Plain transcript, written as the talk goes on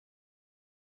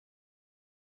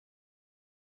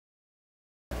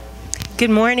Good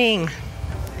morning.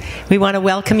 We want to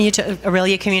welcome you to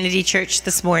Aurelia Community Church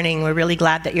this morning. We're really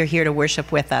glad that you're here to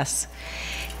worship with us.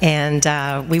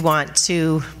 And we want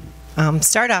to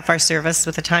start off our service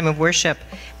with a time of worship.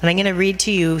 And I'm going to read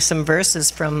to you some verses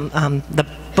from the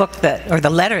the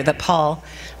letter that Paul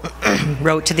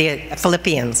wrote to the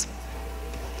Philippians.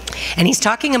 And he's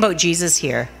talking about Jesus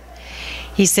here.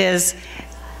 He says,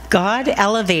 God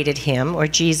elevated him, or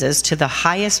Jesus, to the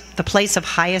place of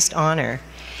highest honor,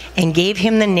 and gave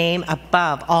him the name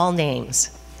above all names,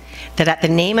 that at the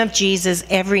name of Jesus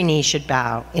every knee should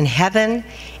bow, in heaven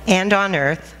and on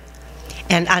earth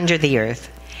and under the earth,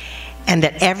 and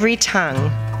that every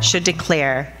tongue should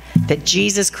declare that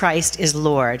Jesus Christ is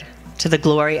Lord, to the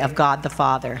glory of God the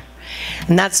Father.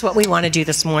 And that's what we want to do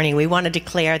this morning. We want to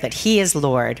declare that he is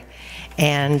Lord.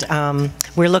 And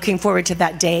we're looking forward to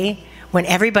that day when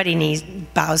everybody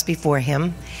bows before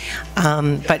him.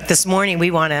 But this morning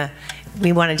we want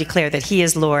to declare that he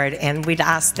is Lord, and we'd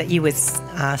ask that you would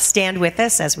stand with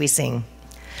us as we sing.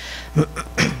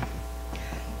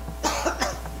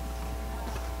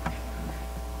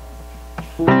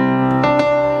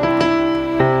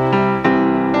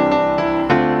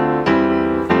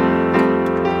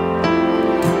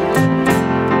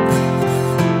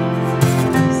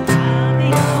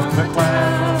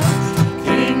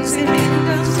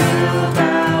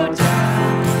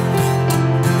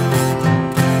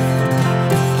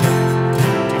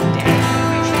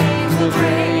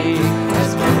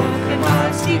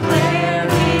 Declare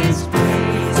his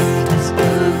praise, as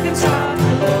who can stop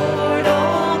the Lord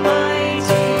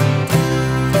Almighty?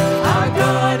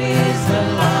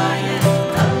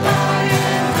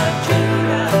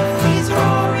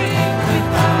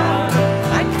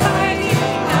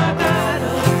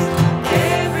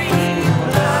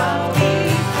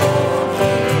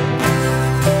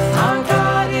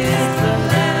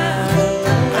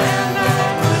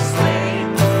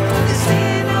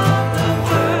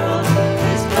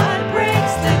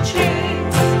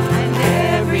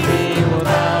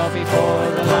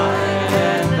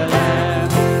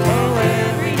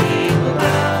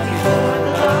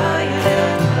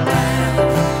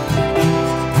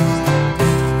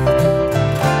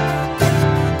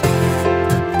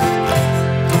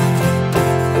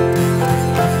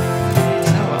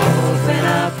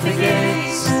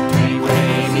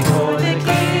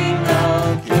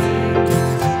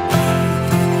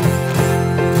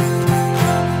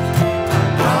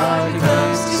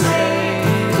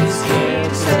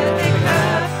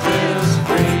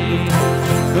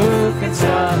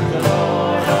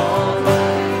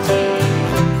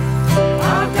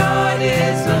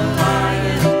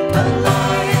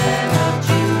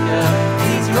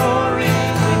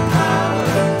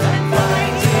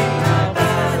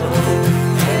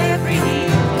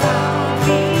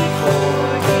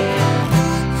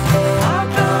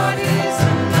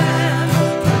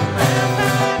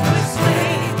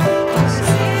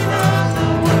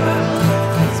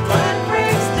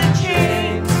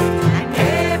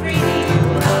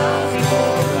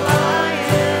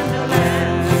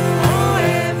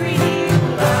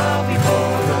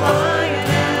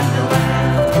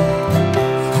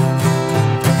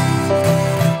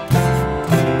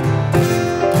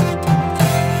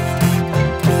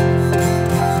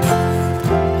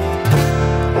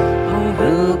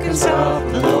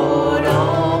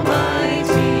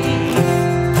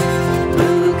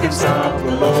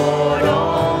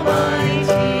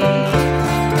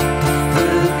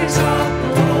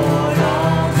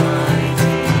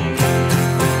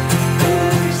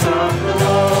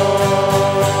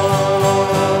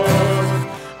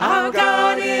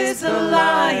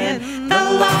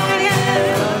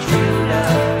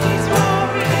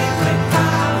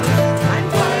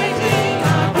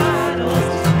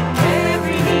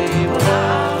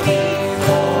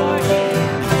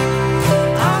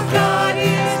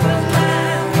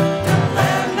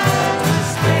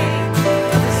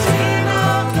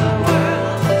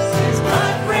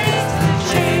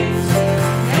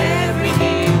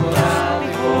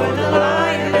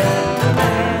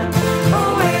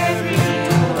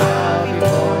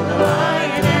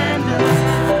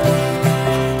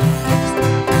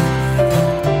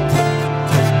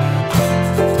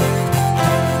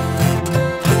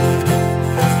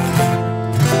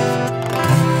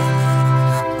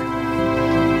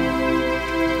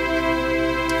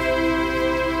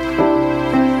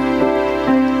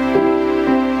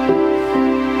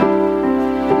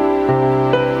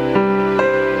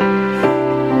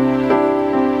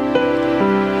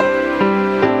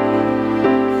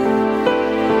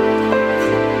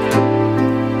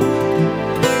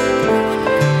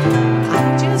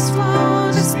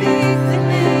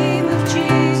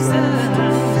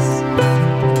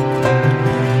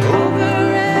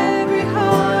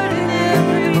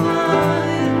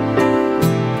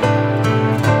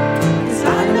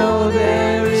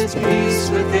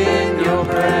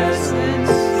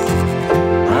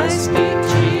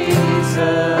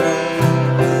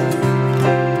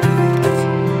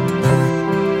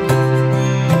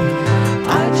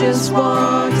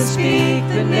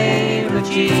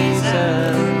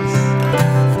 Jesus,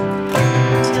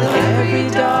 till every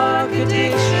dark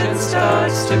addiction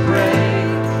starts to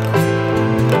break,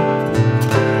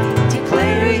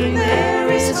 declaring there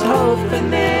is hope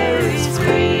and there is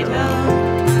freedom.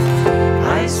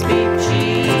 I speak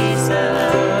Jesus.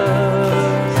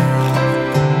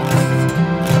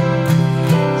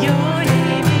 Your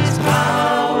name is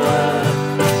power,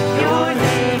 your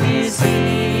name is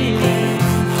healing,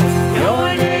 your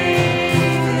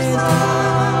name is life.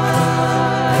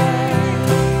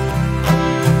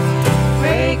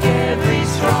 Break every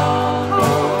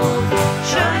stronghold,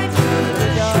 shine through the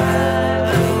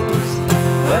shadows,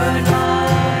 burn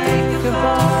like a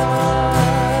fire.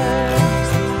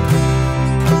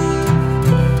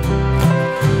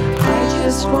 I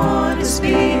just want to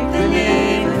speak the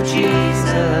name of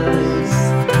Jesus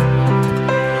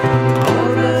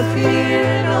over fear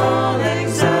and all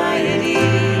anxiety,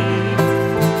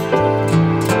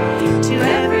 to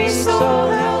every soul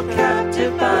held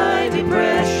captive by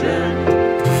depression.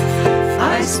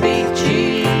 I speak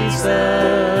Jesus.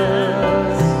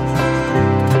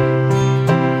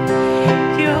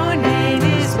 Your name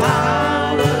is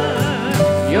power,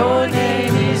 your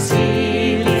name is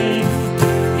healing,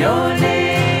 your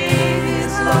name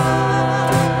is life.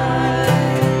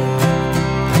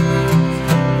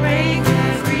 Break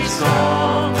every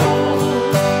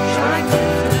stronghold, shine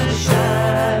through the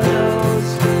shadows,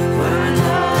 burn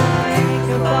like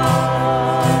a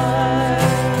fire.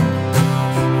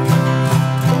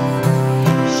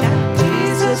 Shout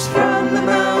Jesus from the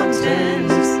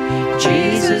mountains,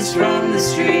 Jesus from the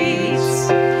streets,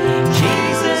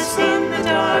 Jesus in the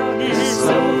darkness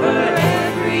over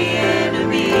every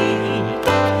enemy,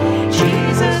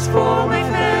 Jesus for my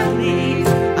family.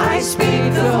 I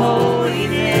speak the holy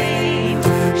name,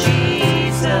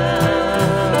 Jesus.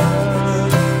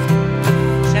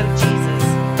 Shout Jesus.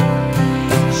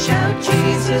 Shout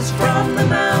Jesus from the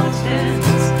mountains,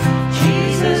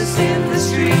 Jesus in the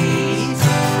streets,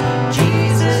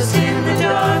 Jesus in the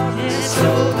darkness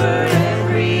over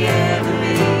every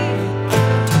enemy,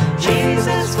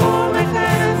 Jesus for my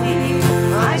family.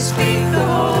 I speak the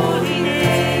holy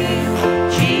name,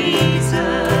 Jesus.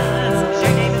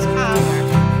 Your name is power.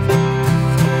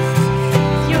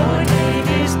 Your name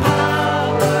is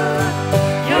power,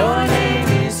 your name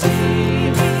is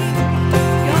healing,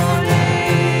 your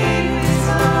name is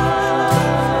life.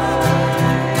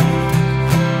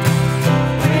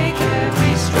 Break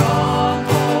every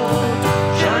stronghold,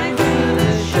 shine through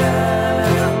the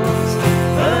shadows,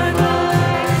 burn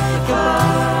like a fire.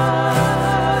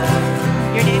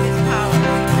 Your name is power.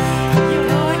 Your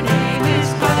name is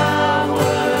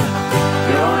power,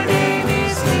 your name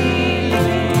is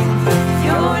healing,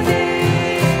 your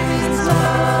name is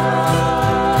life.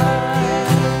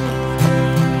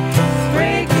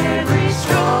 Break every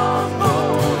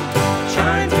stronghold,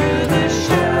 shine through the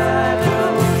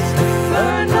shadows,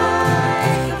 burn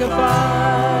like a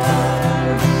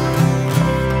fire.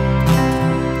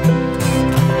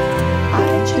 I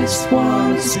just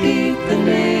want to speak the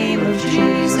name of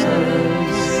Jesus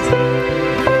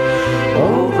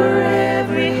over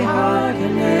every heart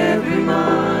and every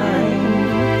mind,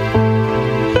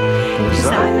 'cause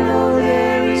I know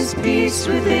there is peace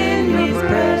within your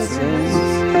presence.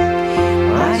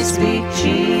 I speak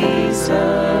Jesus.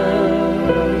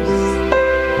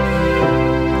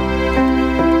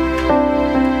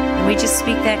 And we just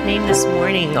speak that name this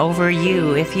morning over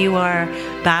you. If you are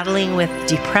battling with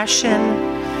depression,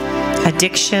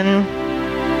 addiction,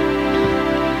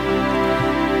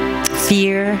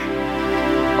 fear,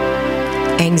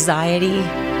 anxiety,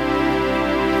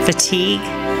 fatigue,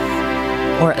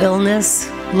 or illness,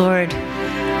 Lord,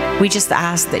 we just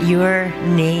ask that your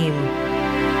name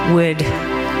would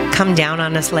come down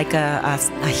on us like a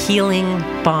healing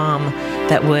balm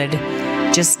that would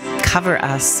just cover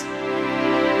us.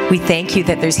 We thank you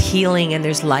that there's healing and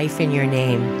there's life in your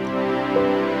name.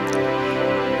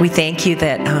 We thank you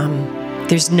that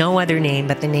there's no other name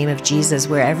but the name of Jesus,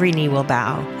 where every knee will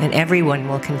bow and everyone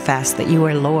will confess that you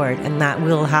are Lord, and that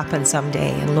will happen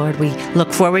someday. And Lord, we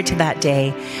look forward to that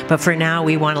day. But for now,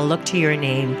 we want to look to your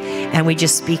name, and we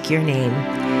just speak your name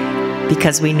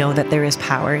because we know that there is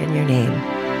power in your name.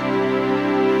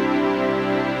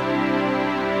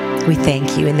 We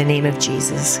thank you in the name of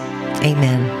Jesus.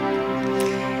 Amen.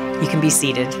 You can be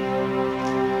seated.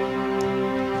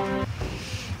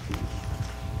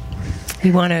 We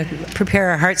want to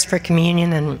prepare our hearts for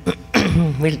communion, and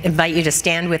we invite you to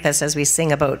stand with us as we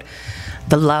sing about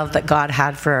the love that God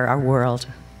had for our world.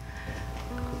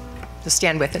 So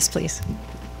stand with us, please.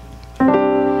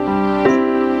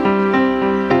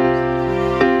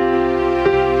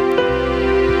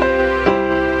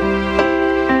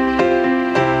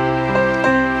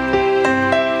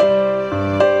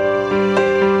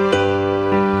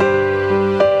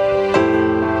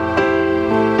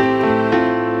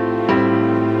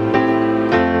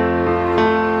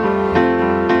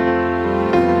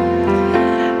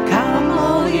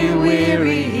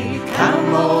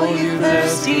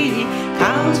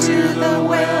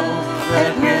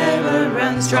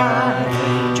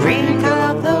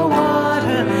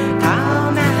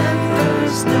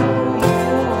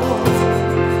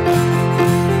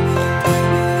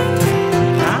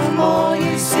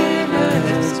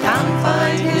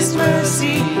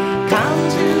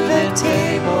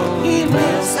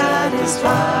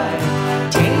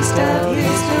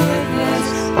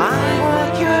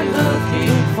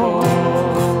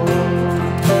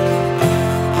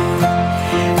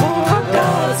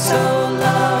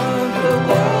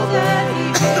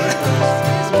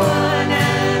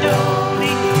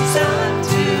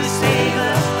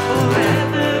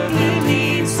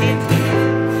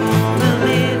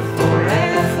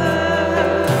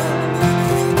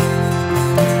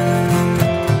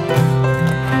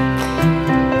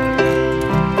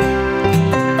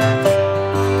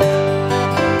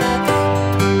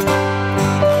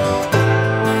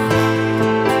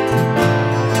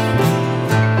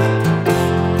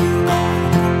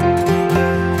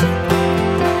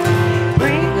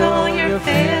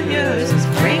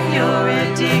 bring your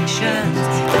addictions,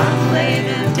 come lay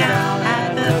them down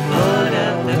at the foot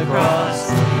of the cross.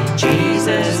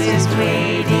 Jesus is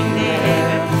waiting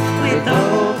there with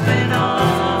open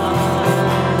arms.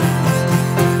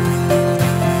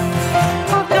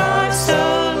 For God so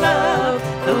loved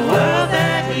the world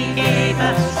that he gave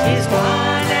us his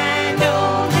one and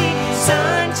only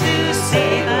Son to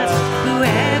save us.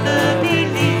 Whoever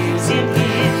believes in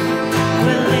him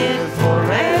will live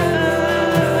forever.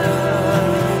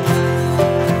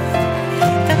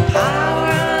 The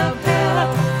power of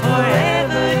hell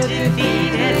forever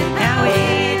defeated. Now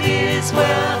it is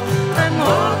well. I'm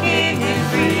walking in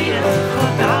freedom. For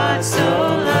God so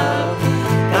loved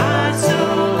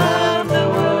the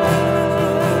world.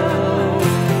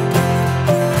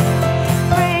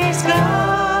 Praise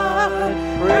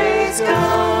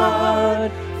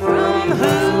God, from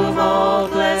whom all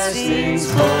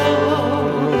blessings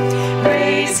flow.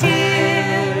 Praise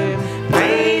Him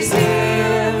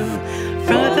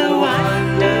for the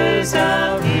wonders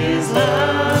of His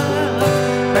love.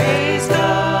 Praise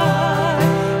God,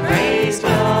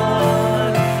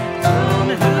 from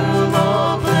whom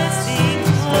all blessings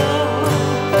flow.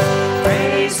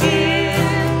 Praise Him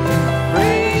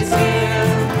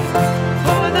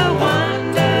for the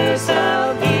wonders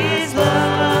of His love.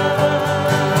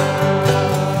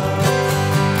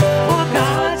 For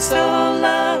God so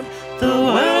loved the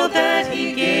world that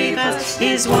He gave us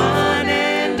His one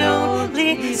and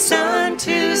only Son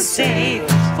to save.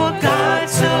 For God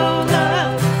so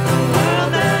loved the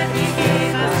world that He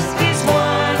gave us His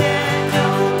one and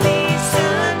only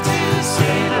Son to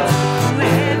save us.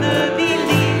 Whoever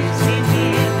believes in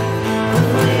Him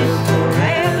will live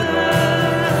forever.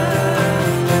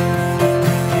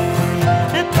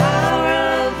 The power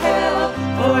of hell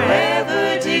forever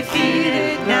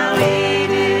defeated. Now it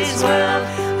is well.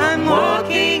 I'm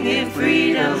walking in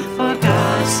freedom. For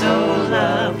God so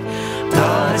loved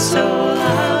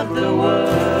the world.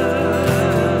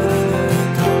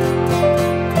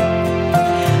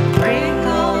 Bring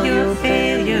all your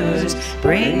failures,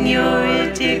 bring your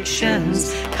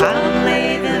addictions, come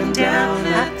lay them down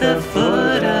at the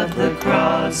foot of the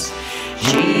cross.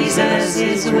 Jesus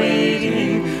is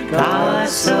waiting. God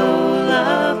so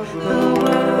loved the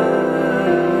world.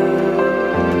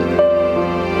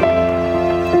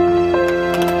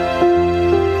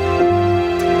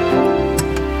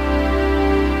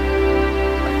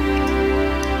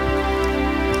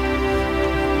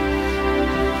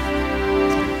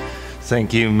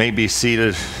 Thank you. You may be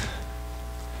seated.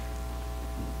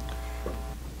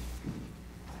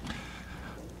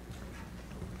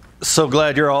 So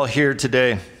glad you're all here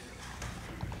today.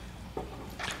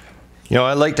 You know,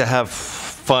 I like to have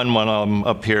fun when I'm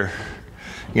up here,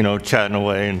 you know, chatting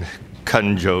away and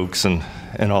cutting jokes and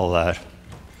all that.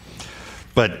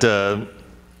 But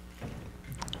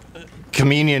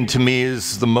communion to me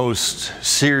is the most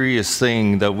serious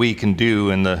thing that we can do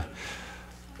in the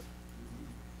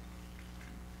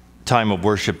time of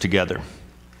worship together.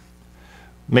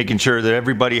 Making sure that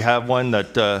everybody have one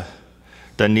that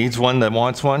needs one, that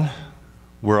wants one.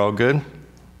 We're all good?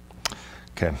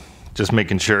 Okay, just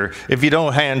making sure. If you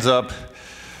don't, hands up.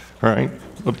 All right,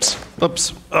 oops,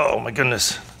 oh my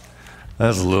goodness.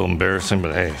 That's a little embarrassing,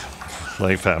 but hey,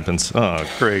 life happens. Oh,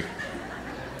 great.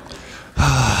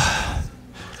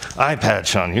 iPad,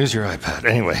 Sean, use your iPad.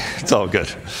 Anyway, it's all good.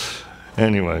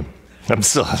 Anyway, I'm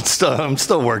still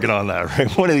working on that, right?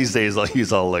 One of these days I'll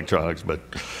use all electronics, but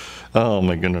oh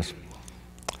my goodness.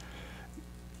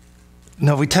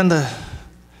 No, we tend to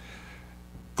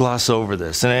gloss over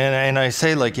this. And I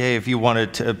say, like, hey, if you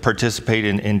wanted to participate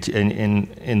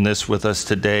in this with us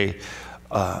today,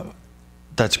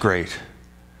 that's great.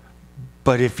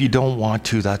 But if you don't want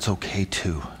to, that's okay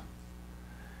too.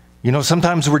 You know,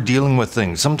 sometimes we're dealing with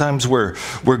things. Sometimes we're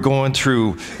going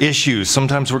through issues.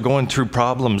 Sometimes we're going through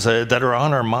problems that are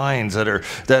on our minds, that are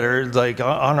like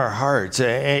on our hearts.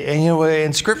 And you know,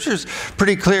 and Scripture's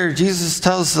pretty clear. Jesus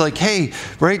tells us, like, hey,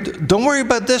 right, don't worry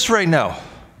about this right now,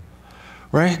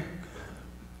 right?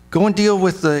 Go and deal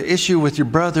with the issue with your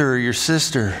brother or your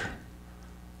sister.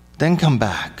 Then come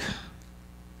back.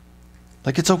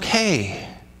 Like, it's okay,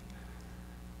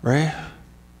 right?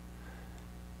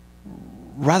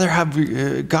 Rather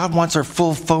have, God wants our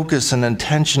full focus and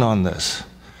attention on this.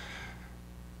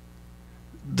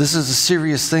 This is a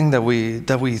serious thing that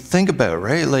we think about,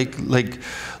 right? Like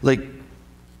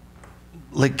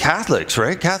Catholics,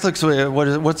 right? Catholics,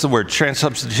 what's the word?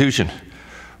 Transubstitution,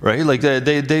 right? Like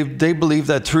they believe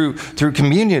that through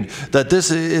communion, that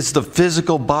this is the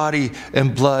physical body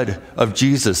and blood of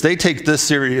Jesus. They take this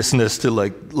seriousness to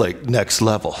like next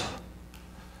level.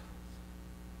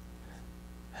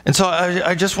 And so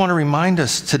I just want to remind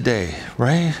us today,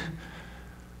 right?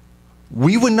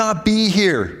 We would not be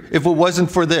here if it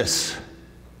wasn't for this.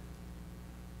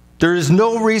 There is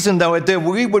no reason that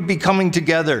we would be coming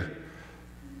together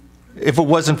if it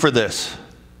wasn't for this.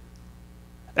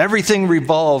 Everything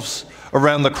revolves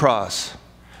around the cross.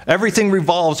 Everything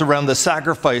revolves around the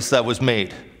sacrifice that was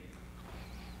made.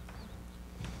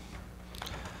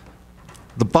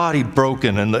 The body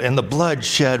broken and the blood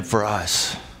shed for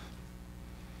us.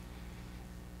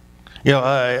 You know,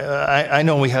 I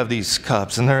know we have these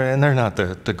cups, and they're not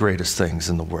the greatest things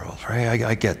in the world, right?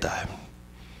 I get that.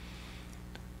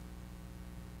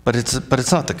 But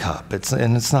it's not the cup,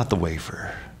 and it's not the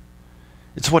wafer.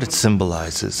 It's what it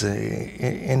symbolizes,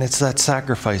 and it's that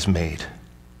sacrifice made.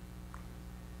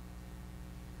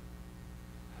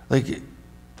 Like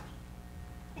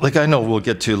I know we'll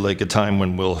get to like a time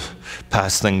when we'll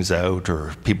pass things out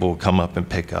or people will come up and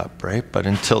pick up, right? But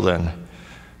until then,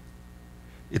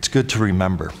 it's good to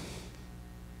remember.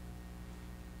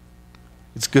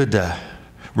 It's good to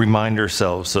remind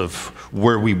ourselves of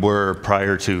where we were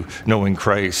prior to knowing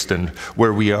Christ and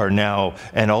where we are now,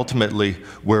 and ultimately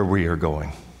where we are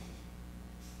going.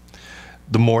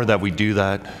 The more that we do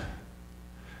that,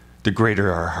 the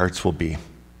greater our hearts will be,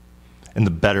 and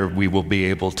the better we will be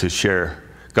able to share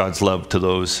God's love to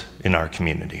those in our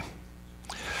community.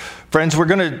 Friends, we're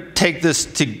going to take this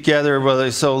together.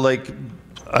 So like,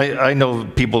 I know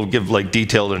people give like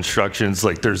detailed instructions,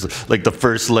 like there's like the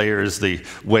first layer is the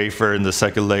wafer and the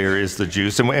second layer is the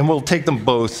juice, and we'll take them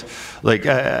both like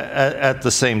at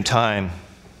the same time.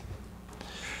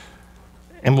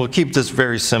 And we'll keep this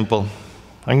very simple.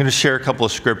 I'm going to share a couple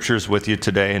of scriptures with you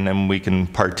today, and then we can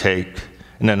partake,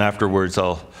 and then afterwards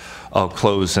I'll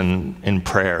close in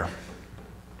prayer.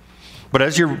 But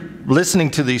as you're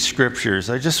listening to these scriptures,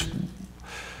 I just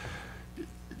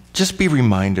be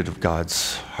reminded of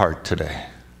God's heart today.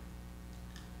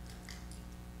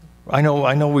 I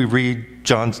know we read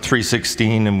John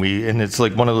 3:16 and it's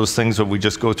like one of those things that we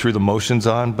just go through the motions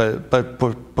on,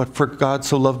 but for God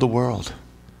so loved the world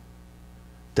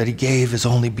that he gave his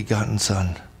only begotten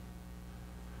Son,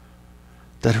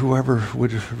 that whoever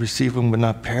would receive him would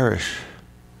not perish,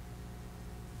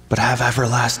 but have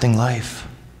everlasting life.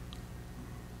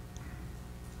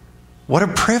 What a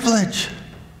privilege.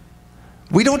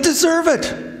 We don't deserve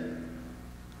it,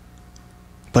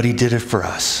 but he did it for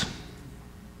us.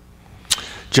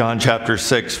 John chapter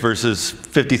 6, verses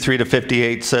 53 to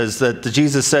 58 says that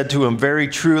Jesus said to him, "Very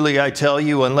truly I tell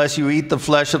you, unless you eat the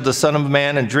flesh of the Son of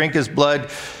Man and drink his blood,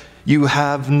 you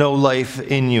have no life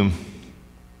in you.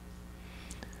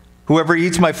 Whoever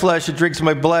eats my flesh and drinks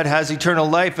my blood has eternal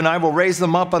life, and I will raise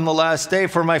them up on the last day.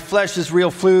 For my flesh is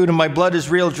real food, and my blood is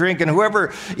real drink. And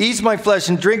whoever eats my flesh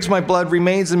and drinks my blood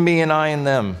remains in me, and I in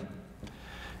them.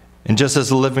 And just as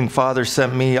the living Father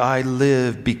sent me, I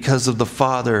live because of the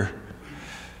Father.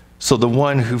 So the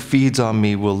one who feeds on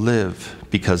me will live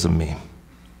because of me.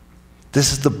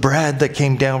 This is the bread that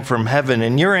came down from heaven,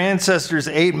 and your ancestors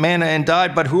ate manna and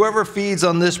died, but whoever feeds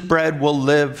on this bread will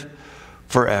live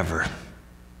forever."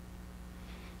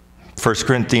 1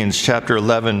 Corinthians chapter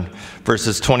 11,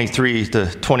 verses 23 to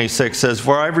 26 says,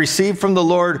 "For I received from the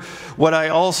Lord what I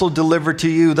also delivered to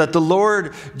you, that the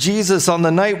Lord Jesus on the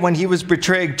night when he was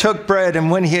betrayed took bread, and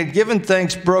when he had given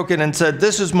thanks broke it and said,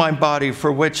 'This is my body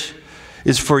for which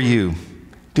is for you.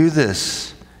 Do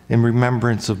this in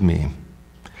remembrance of me.'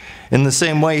 In the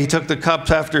same way, he took the cup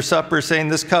after supper, saying,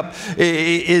 'This cup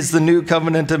is the new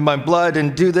covenant in my blood,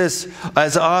 and do this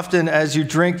as often as you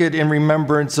drink it in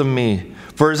remembrance of me.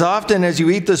 For as often as you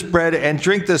eat this bread and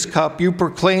drink this cup, you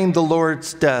proclaim the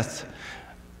Lord's death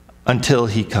until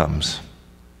he comes.'"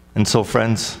 And so,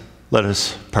 friends, let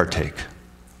us partake.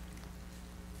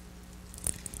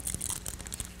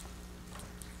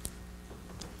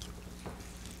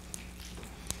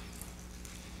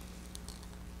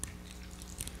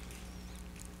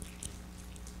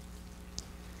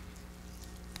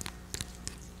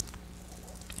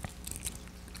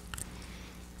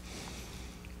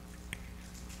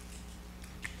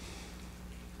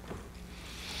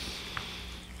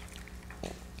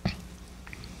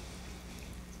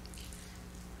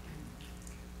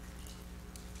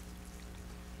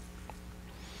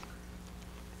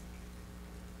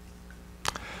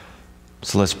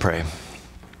 So let's pray.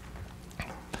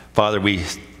 Father, we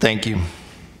thank you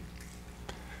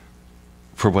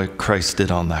for what Christ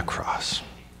did on that cross.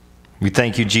 We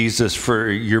thank you, Jesus, for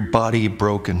your body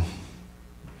broken,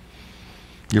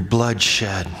 your blood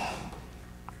shed.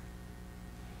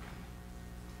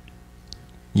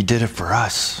 You did it for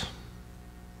us.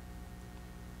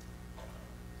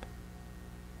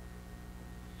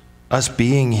 Us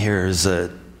being here is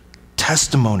a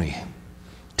testimony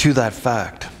to that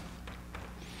fact.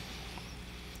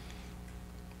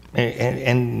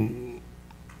 And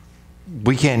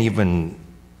we can't even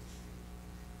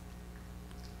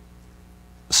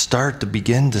start to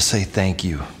begin to say thank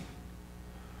you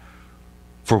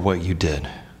for what you did.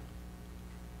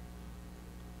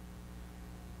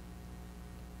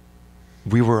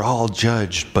 We were all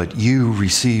judged, but you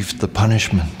received the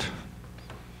punishment.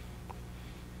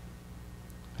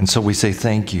 And so we say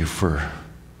thank you for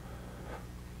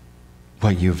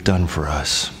what you've done for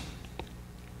us.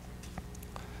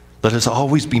 Let us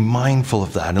always be mindful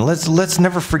of that. And let's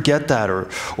never forget that or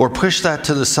push that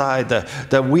to the side,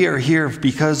 that we are here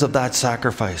because of that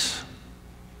sacrifice.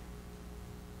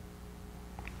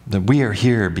 That we are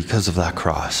here because of that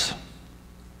cross.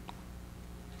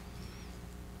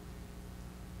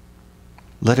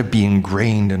 Let it be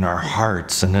ingrained in our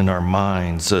hearts and in our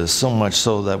minds, so much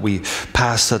so that we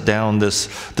pass down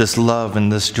this love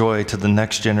and this joy to the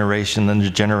next generation and the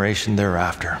generation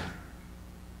thereafter.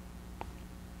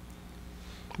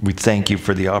 We thank you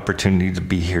for the opportunity to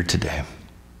be here today.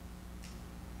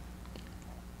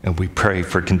 And we pray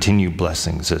for continued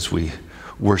blessings as we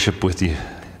worship with you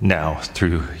now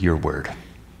through your word.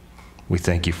 We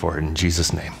thank you for it in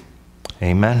Jesus' name.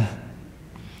 Amen.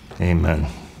 Amen.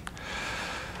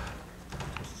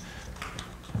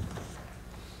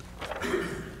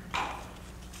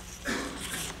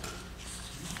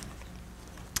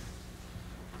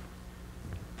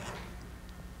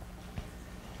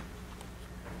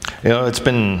 You know, it's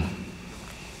been a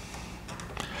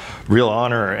real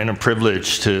honor and a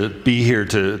privilege to be here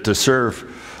to serve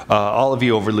all of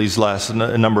you over these last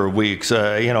number of weeks.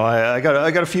 I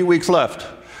got a few weeks left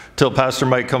till Pastor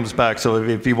Mike comes back. So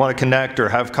if you want to connect or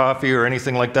have coffee or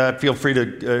anything like that, feel free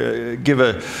to give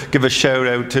a shout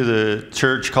out to the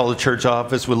church. Call the church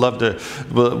office. We'd love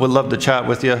to chat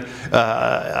with you.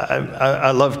 I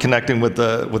love connecting with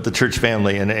the church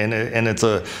family, and it's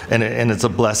a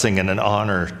blessing and an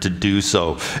honor to do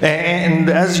so. And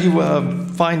as you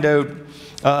find out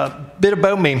a bit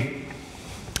about me,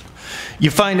 you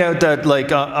find out that,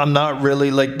 like, I'm not really,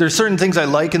 like, there's certain things I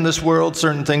like in this world,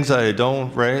 certain things that I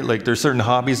don't, right? Like, there's certain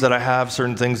hobbies that I have,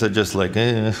 certain things that just, like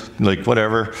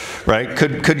whatever, right?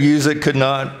 Could use it, could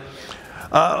not.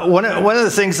 One of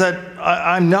the things that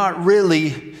I'm not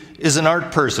really is an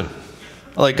art person.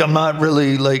 Like, I'm not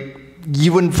really, like,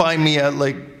 you wouldn't find me at,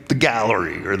 like, the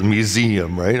gallery or the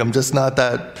museum, right? I'm not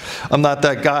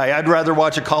that guy. I'd rather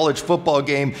watch a college football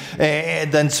game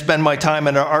than spend my time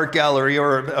in an art gallery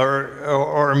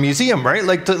or a museum, right?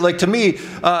 Like to me,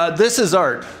 this is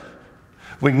art.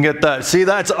 We can get that. See,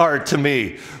 that's art to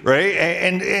me, right?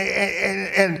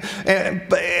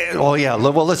 Oh yeah.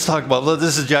 Well, let's talk about.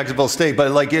 This is Jacksonville State,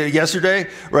 but like yesterday,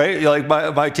 right? Like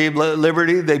my team,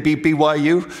 Liberty, they beat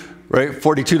BYU, right?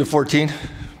 42-14.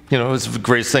 You know, it's the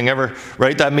greatest thing ever,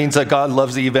 right? That means that God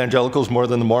loves the evangelicals more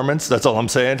than the Mormons. That's all I'm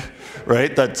saying,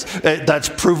 right? That's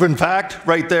proven fact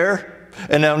right there.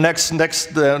 And now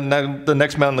the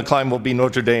next mountain to climb will be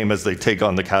Notre Dame as they take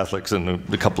on the Catholics in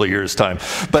a couple of years' time.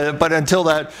 But until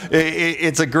that,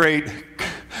 it's a great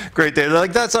day.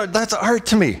 Like that's art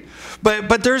to me.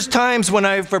 But there's times when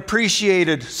I've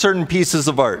appreciated certain pieces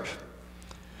of art.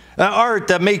 Art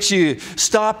that makes you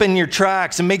stop in your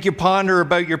tracks and make you ponder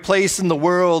about your place in the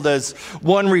world as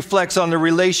one reflects on the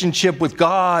relationship with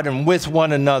God and with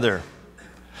one another.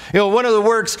 You know, one of the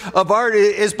works of art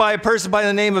is by a person by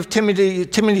the name of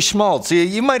Timothy Schmaltz.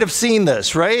 You might have seen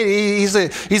this, right? He's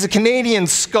a Canadian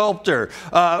sculptor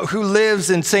who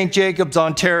lives in St. Jacobs,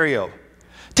 Ontario.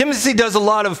 Timothy does a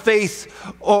lot of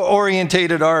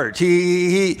faith-orientated art.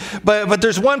 But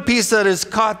there's one piece that has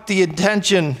caught the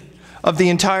attention of the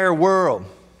entire world.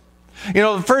 You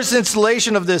know, the first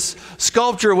installation of this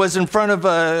sculpture was in front of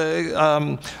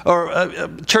a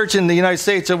church in the United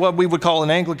States, what we would call an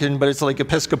Anglican, but it's like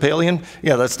Episcopalian.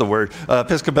 Yeah, that's the word,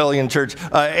 Episcopalian church.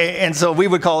 And so we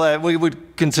would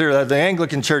consider that the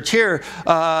Anglican church here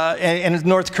in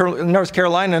North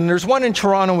Carolina, and there's one in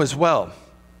Toronto as well.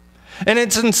 And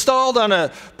it's installed on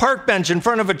a park bench in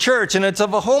front of a church, and it's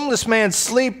of a homeless man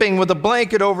sleeping with a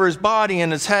blanket over his body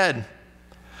and his head.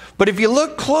 But if you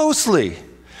look closely,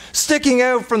 sticking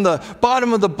out from the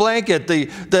bottom of the blanket,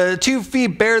 the 2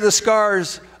 feet bear the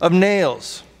scars of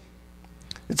nails.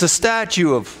 It's a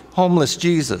statue of homeless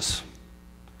Jesus.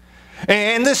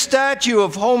 And this statue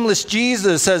of homeless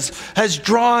Jesus has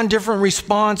drawn different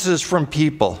responses from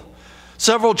people.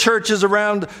 Several churches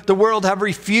around the world have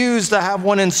refused to have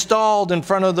one installed in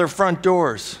front of their front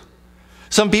doors.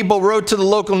 Some people wrote to the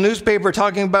local newspaper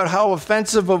talking about how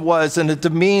offensive it was and it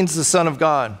demeans the Son of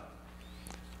God.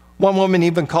 One woman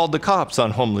even called the cops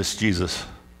on homeless Jesus.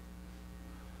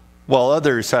 while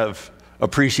others have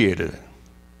appreciated it.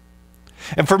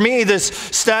 And for me, this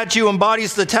statue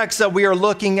embodies the text that we are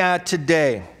looking at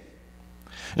today.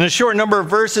 In a short number of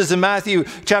verses in Matthew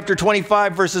chapter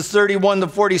 25, verses 31 to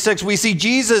 46, we see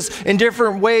Jesus in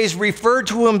different ways refer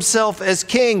to himself as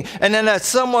king, and then as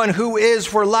someone who is,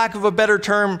 for lack of a better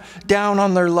term, down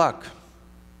on their luck.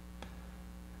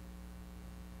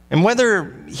 And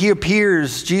whether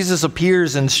Jesus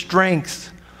appears in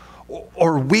strength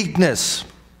or weakness,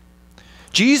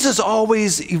 Jesus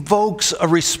always evokes a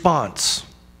response.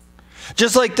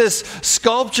 Just like this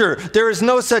sculpture, there is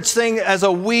no such thing as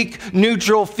a weak,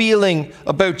 neutral feeling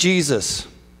about Jesus.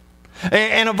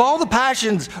 And of all the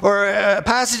passions or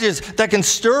passages that can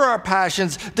stir our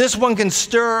passions, this one can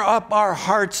stir up our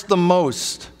hearts the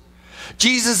most.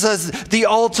 Jesus, as the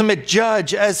ultimate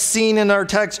judge, as seen in our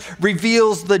text,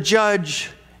 reveals the judge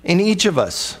in each of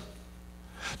us.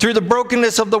 Through the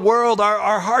brokenness of the world,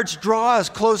 our hearts draw us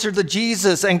closer to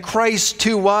Jesus and Christ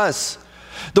to us.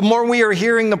 The more we are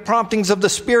hearing the promptings of the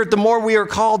Spirit, the more we are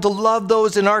called to love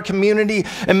those in our community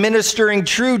and ministering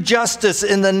true justice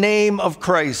in the name of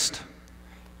Christ.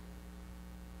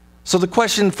 So the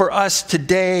question for us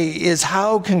today is,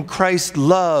 how can Christ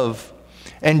love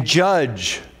and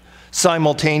judge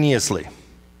simultaneously?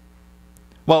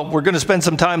 Well, we're going to spend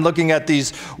some time looking at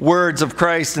these words of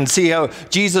Christ and see how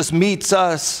Jesus meets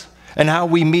us and how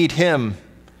we meet him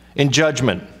in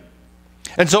judgment.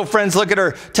 And so, friends, look at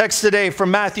our text today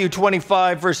from Matthew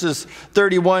 25, verses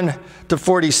 31 to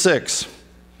 46. It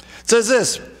says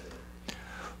this: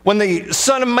 "When the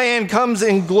Son of Man comes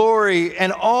in glory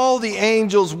and all the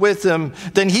angels with him,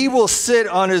 then he will sit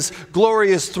on his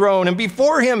glorious throne. And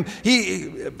before him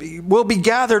he will be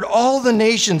gathered all the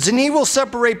nations, and he will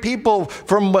separate people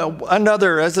from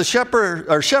another, as the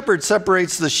shepherd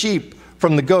separates the sheep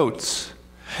from the goats.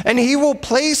 And he will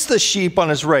place the sheep on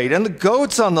his right and the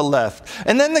goats on the left.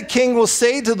 And then the king will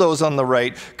say to those on the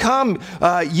right, 'Come,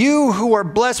 you who are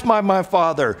blessed by my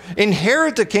Father,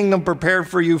 inherit the kingdom prepared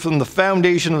for you from the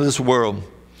foundation of this world.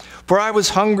 For I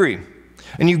was hungry,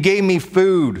 and you gave me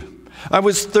food. I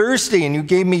was thirsty, and you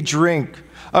gave me drink.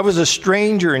 I was a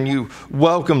stranger, and you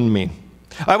welcomed me.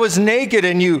 I was naked,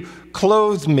 and you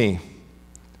clothed me.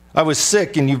 I was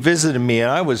sick, and you visited me.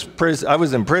 And I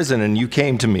was in prison, and you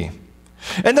came to me.'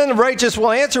 And then the righteous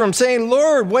will answer him, saying,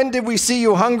 'Lord, when did we see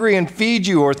you hungry and feed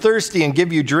you, or thirsty and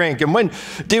give you drink? And when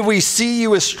did we see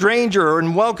you a stranger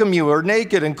and welcome you, or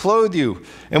naked and clothe you?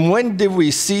 And when did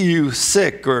we see you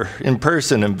sick or in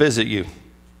person and visit you?'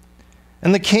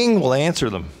 And the king will answer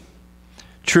them,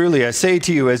 'Truly I say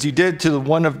to you, as you did to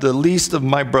one of the least of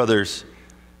my brothers,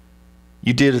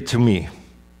 you did it to me.'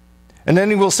 And then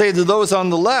he will say to those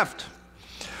on the left,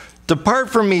 'Depart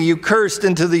from me, you cursed,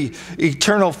 into the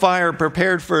eternal fire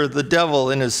prepared for the devil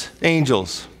and his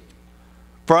angels.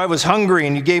 For I was hungry,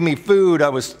 and you gave me food. I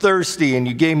was thirsty, and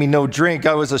you gave me no drink.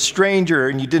 I was a stranger,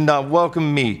 and you did not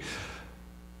welcome me.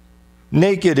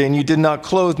 Naked, and you did not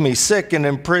clothe me. Sick and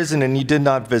in prison, and you did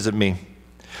not visit me.'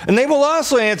 And they will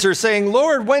also answer, saying,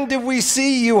 'Lord, when did we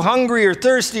see you hungry or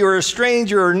thirsty or a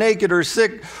stranger or naked or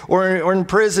sick or in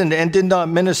prison and did not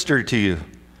minister to you?'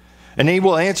 And he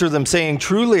will answer them, saying,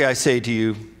 'Truly I say to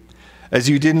you, as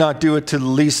you did not do it to the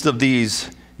least of these,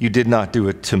 you did not do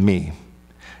it to me.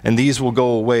 And these will go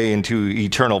away into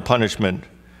eternal punishment,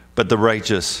 but the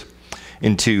righteous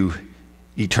into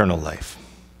eternal life.'"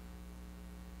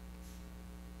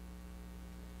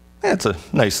 That's a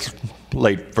nice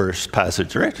light verse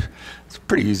passage, right? It's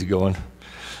pretty easy going.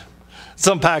 Let's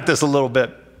unpack this a little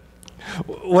bit.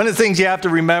 One of the things you have to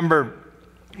remember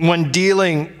when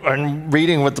dealing and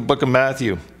reading with the book of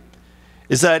Matthew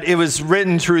is that it was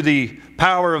written through the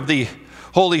power of the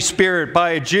Holy Spirit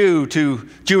by a Jew to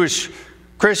Jewish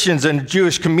Christians and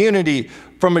Jewish community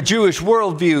from a Jewish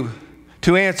worldview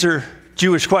to answer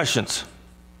Jewish questions.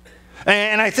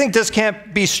 And I think this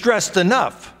can't be stressed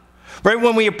enough. Right?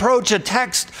 When we approach a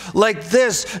text like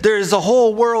this, there is a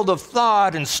whole world of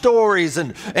thought and stories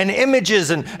and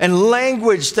images and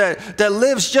language that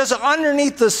lives just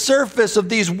underneath the surface of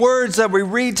these words that we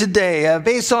read today,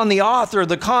 based on the author,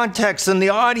 the context, and the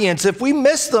audience. If we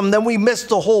miss them, then we miss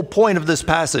the whole point of this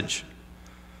passage.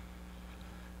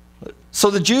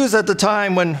 So the Jews at the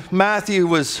time when Matthew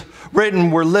was written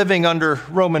were living under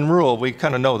Roman rule. We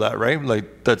kind of know that, right?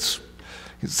 Like, that's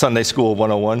Sunday School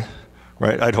 101.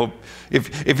 Right? I'd hope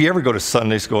if you ever go to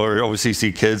Sunday school or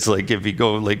OCC kids, like if you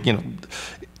go, like, you know,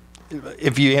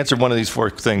 if you answer one of these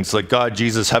four things, like God,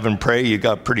 Jesus, heaven, pray, you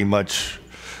got pretty much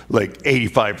like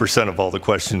 85% of all the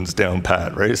questions down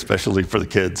pat, right? Especially for the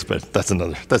kids, but that's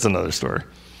another story.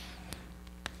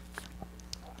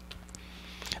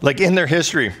 Like in their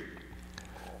history,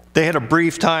 They had a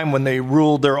brief time when they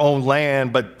ruled their own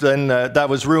land, but then that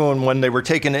was ruined when they were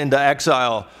taken into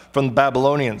exile from the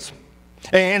Babylonians.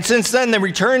 And since then, they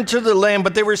returned to the land,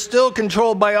 but they were still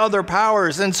controlled by other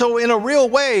powers. And so in a real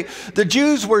way, the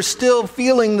Jews were still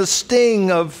feeling the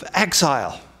sting of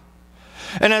exile.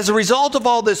 And as a result of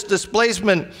all this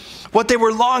displacement, what they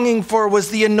were longing for was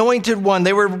the anointed one.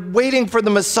 They were waiting for the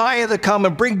Messiah to come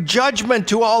and bring judgment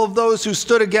to all of those who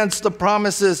stood against the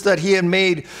promises that he had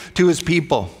made to his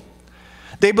people.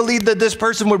 They believed that this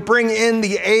person would bring in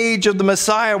the age of the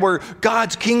Messiah, where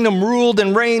God's kingdom ruled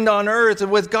and reigned on earth,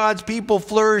 and with God's people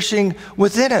flourishing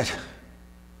within it.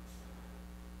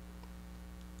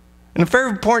 And a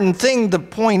very important thing to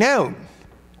point out,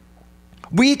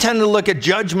 we tend to look at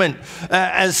judgment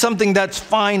as something that's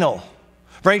final,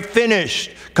 right?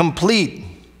 Finished, complete.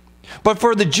 But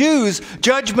for the Jews,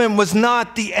 judgment was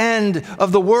not the end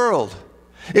of the world.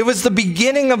 It was the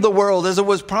beginning of the world as it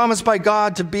was promised by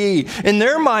God to be. In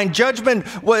their mind,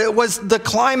 judgment was the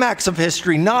climax of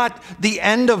history, not the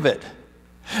end of it.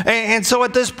 And so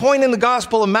at this point in the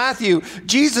Gospel of Matthew,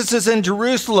 Jesus is in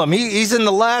Jerusalem. He's in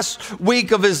the last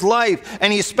week of his life,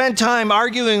 and he spent time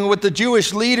arguing with the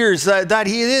Jewish leaders that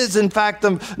he is, in fact,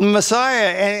 the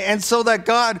Messiah, and so that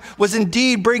God was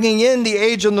indeed bringing in the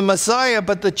age of the Messiah,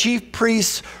 but the chief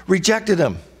priests rejected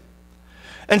him.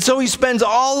 And so he spends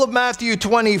all of Matthew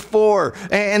 24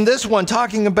 and this one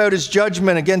talking about his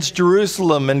judgment against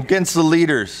Jerusalem and against the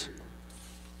leaders.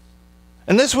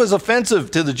 And this was offensive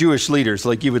to the Jewish leaders,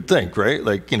 like you would think, right?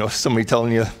 Like, somebody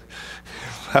telling you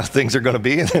how things are going to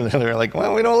be, and they're like,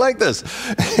 well, we don't like this.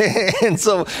 and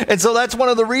so that's one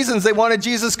of the reasons they wanted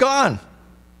Jesus gone.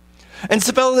 And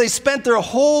so they spent their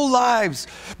whole lives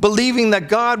believing that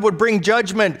God would bring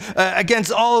judgment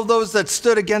against all of those that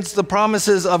stood against the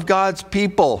promises of God's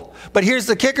people. But here's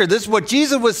the kicker. This is what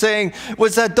Jesus was saying,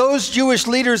 was that those Jewish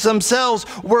leaders themselves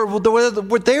were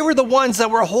the ones that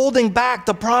were holding back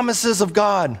the promises of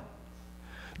God.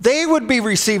 They would be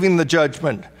receiving the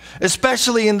judgment,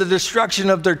 especially in the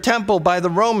destruction of their temple by the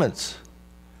Romans.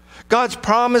 God's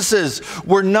promises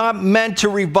were not meant to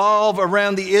revolve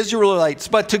around the Israelites,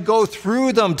 but to go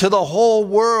through them to the whole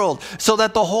world so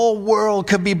that the whole world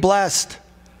could be blessed.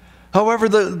 However,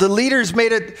 the leaders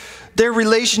made it their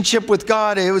relationship with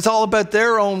God. It was all about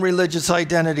their own religious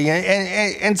identity.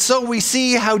 And so we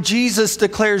see how Jesus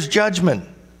declares judgment.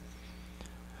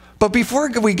 But before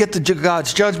we get to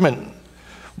God's judgment,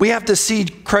 we have to see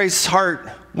Christ's heart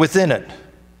within it.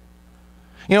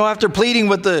 After pleading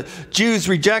with the Jews'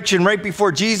 rejection right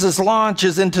before Jesus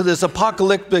launches into this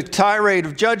apocalyptic tirade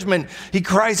of judgment, he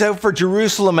cries out for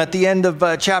Jerusalem at the end of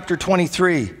chapter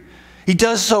 23. He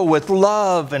does so with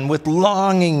love and with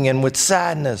longing and with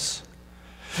sadness.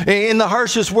 In the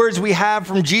harshest words we have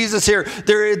from Jesus here,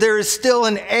 there is still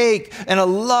an ache and a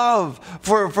love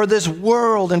for this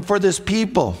world and for this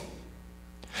people.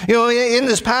 In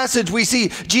this passage, we see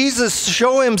Jesus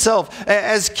show himself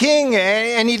as king,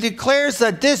 and he declares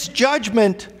that this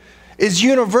judgment is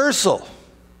universal.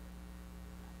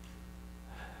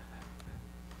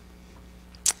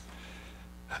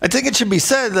 I think it should be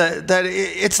said that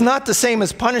it's not the same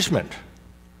as punishment,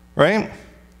 right?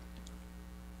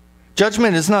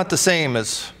 Judgment is not the same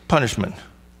as punishment,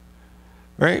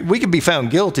 right? We could be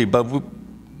found guilty, but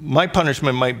my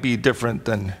punishment might be different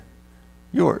than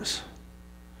yours.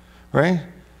 Right?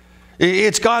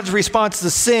 It's God's response to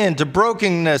sin, to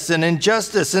brokenness and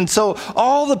injustice. And so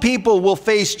all the people will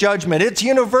face judgment. It's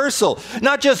universal.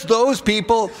 Not just those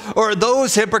people or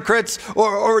those hypocrites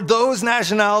or those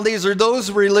nationalities or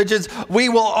those religions. We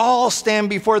will all stand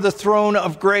before the throne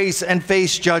of grace and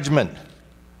face judgment.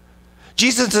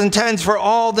 Jesus intends for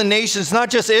all the nations, not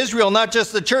just Israel, not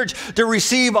just the church, to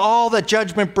receive all that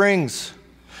judgment brings.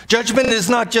 Judgment is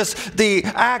not just the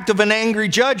act of an angry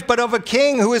judge, but of a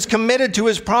king who is committed to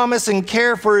his promise and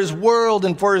care for his world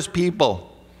and for his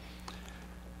people.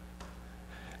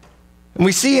 And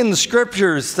we see in the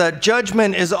scriptures that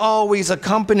judgment is always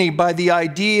accompanied by the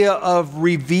idea of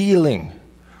revealing,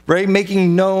 right?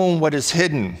 Making known what is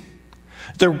hidden.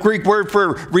 The Greek word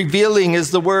for revealing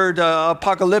is the word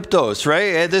apocalyptos,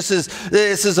 right? This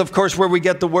is, of course, where we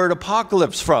get the word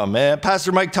apocalypse from.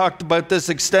 Pastor Mike talked about this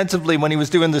extensively when he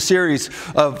was doing the series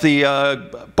of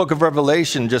the book of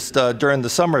Revelation just during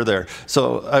the summer there.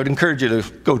 So I would encourage you to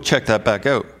go check that back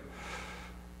out.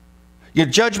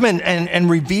 Judgment and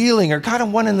revealing are kind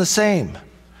of one and the same,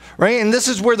 right? And this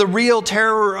is where the real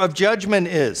terror of judgment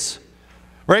is.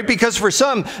 Right? Because for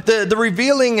some, the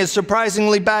revealing is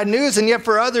surprisingly bad news, and yet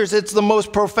for others, it's the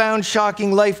most profound,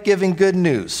 shocking, life-giving good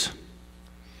news.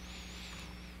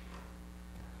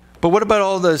 But what about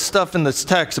all the stuff in this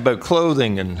text about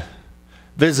clothing and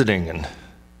visiting and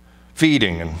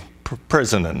feeding and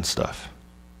prison and stuff.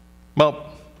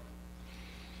 Well,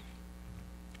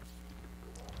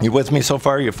 you with me so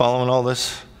far? You following all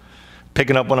this?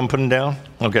 Picking up what I'm putting down?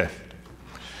 Okay.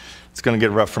 It's going to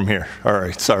get rough from here. All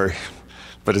right, sorry.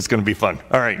 But it's going to be fun.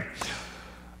 All right.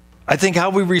 I think how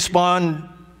we respond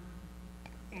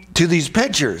to these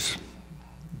pictures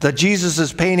that Jesus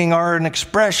is painting are an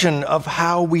expression of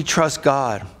how we trust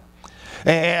God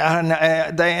and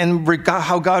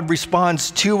how God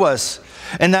responds to us.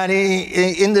 And that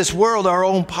in this world, our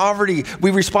own poverty,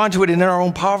 we respond to it in our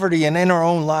own poverty and in our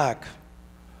own lack.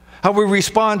 How we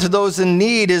respond to those in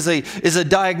need is a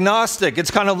diagnostic. It's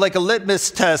kind of like a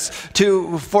litmus test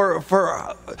to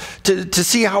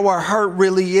see how our heart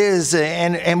really is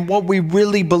and what we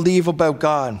really believe about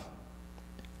God.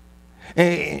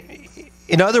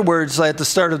 In other words, at the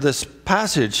start of this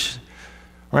passage,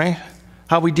 right,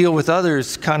 how we deal with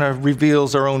others kind of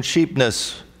reveals our own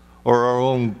sheepness or our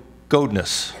own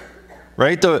goatness.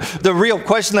 Right? The real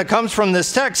question that comes from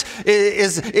this text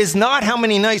is not how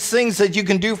many nice things that you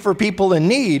can do for people in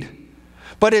need,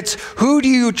 but it's who do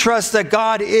you trust that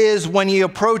God is when he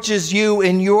approaches you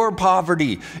in your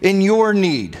poverty, in your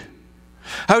need?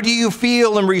 How do you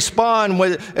feel and respond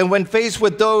when faced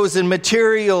with those in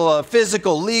material,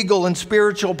 physical, legal, and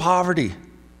spiritual poverty?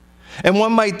 And what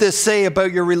might this say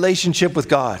about your relationship with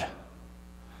God?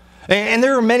 And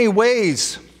there are many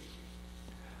ways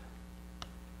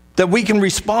that we can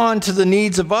respond to the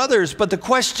needs of others, but the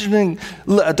question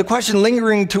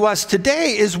lingering to us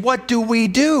today is, what do we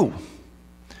do?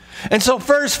 And so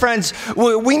first, friends,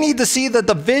 we need to see that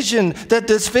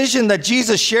this vision that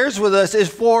Jesus shares with us is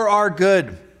for our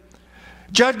good.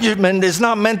 Judgment is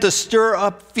not meant to stir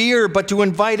up fear, but to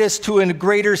invite us to a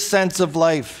greater sense of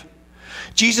life.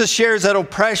 Jesus shares that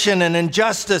oppression and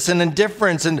injustice and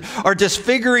indifference are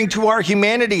disfiguring to our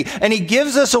humanity, and he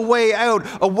gives us a way out,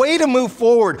 a way to move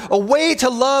forward, a way to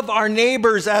love our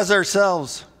neighbors as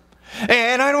ourselves.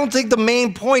 And I don't think the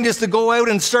main point is to go out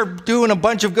and start doing a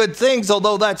bunch of good things,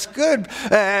 although that's good,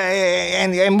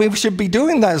 and we should be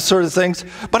doing that sort of things,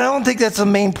 but I don't think that's the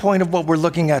main point of what we're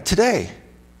looking at today.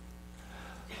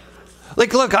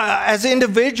 Like, look, as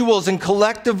individuals and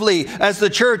collectively as the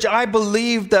church, I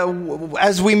believe that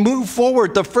as we move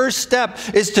forward, the first step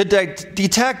is to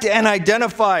detect and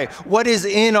identify what is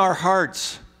in our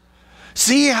hearts.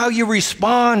 See how you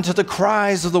respond to the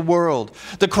cries of the world,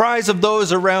 the cries of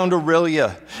those around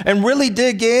Aurelia, and really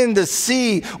dig in to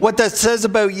see what that says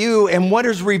about you and what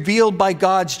is revealed by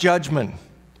God's judgment.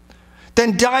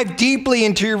 Then dive deeply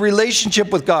into your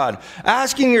relationship with God,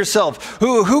 asking yourself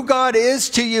who God is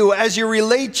to you as you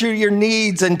relate to your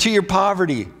needs and to your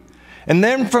poverty. And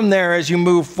then from there, as you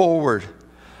move forward,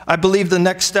 I believe the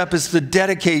next step is to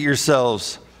dedicate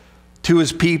yourselves to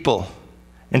his people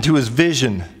and to his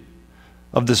vision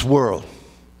of this world.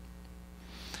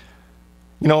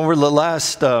 You know, over the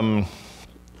last number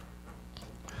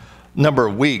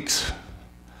of weeks,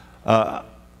 I've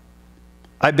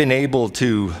been able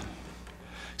to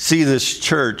see this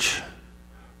church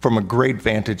from a great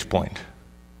vantage point.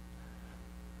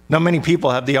 Not many people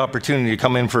have the opportunity to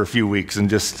come in for a few weeks and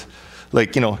just,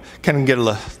 like, you know, kind of get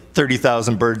a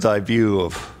 30,000 bird's eye view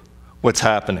of what's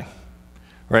happening,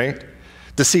 right?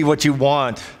 To see what you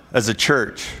want as a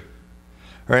church,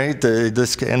 right?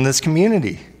 This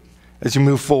community as you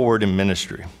move forward in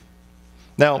ministry.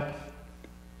 Now,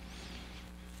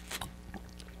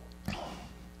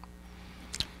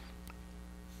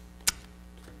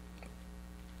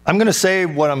 I'm going to say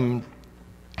what I'm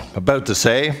about to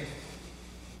say,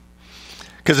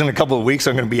 because in a couple of weeks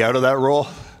I'm going to be out of that role.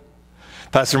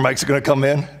 Pastor Mike's going to come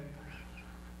in,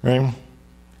 right?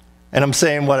 And I'm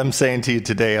saying what I'm saying to you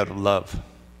today out of love.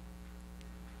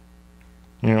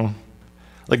 You know,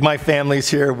 like my family's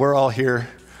here, we're all here.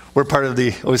 We're part of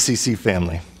the OCC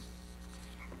family.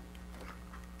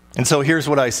 And so here's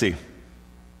what I see.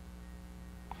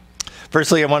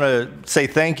 Firstly, I want to say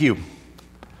thank you,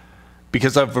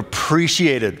 because I've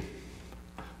appreciated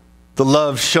the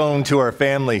love shown to our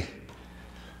family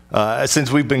since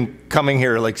we've been coming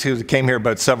here, like came here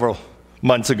about several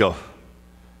months ago.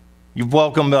 You've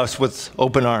welcomed us with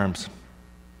open arms.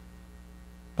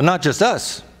 But not just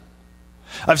us.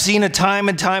 I've seen it time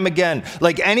and time again.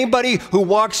 Like, anybody who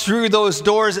walks through those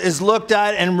doors is looked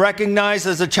at and recognized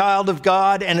as a child of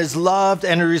God and is loved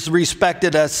and is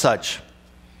respected as such.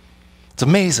 It's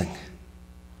amazing.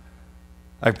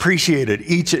 I appreciate it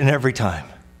each and every time.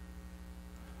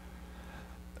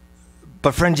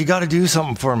 But friends, you got to do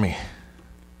something for me.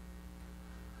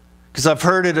 Because I've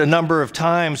heard it a number of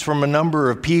times from a number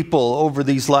of people over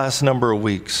these last number of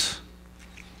weeks.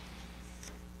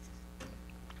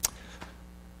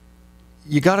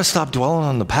 you got to stop dwelling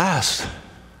on the past.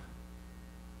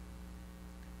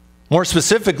 More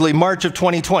specifically, March of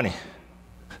 2020,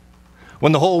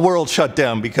 when the whole world shut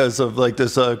down because of like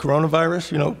this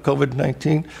coronavirus,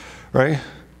 COVID-19, right?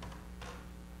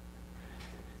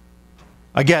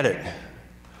 I get it.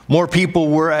 More people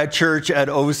were at church at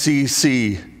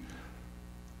OCC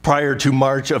prior to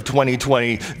March of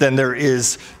 2020 than there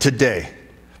is today.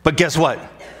 But guess what?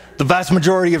 The vast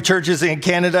majority of churches in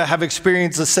Canada have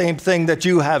experienced the same thing that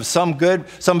you have. Some good,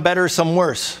 some better, some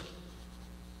worse.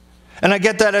 And I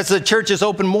get that as the church has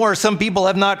opened more, some people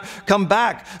have not come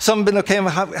back. Some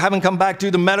haven't come back due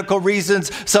to medical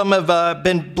reasons. Some have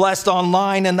been blessed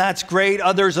online, and that's great.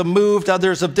 Others have moved.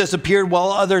 Others have disappeared, while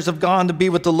others have gone to be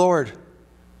with the Lord.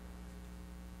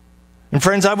 And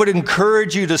friends, I would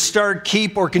encourage you to start,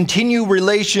 keep, or continue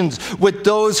relations with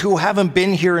those who haven't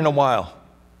been here in a while.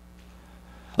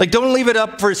 Like, don't leave it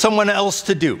up for someone else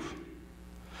to do.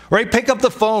 Right? Pick up the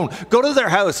phone, go to their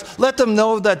house, let them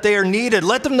know that they are needed,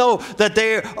 let them know that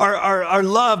they are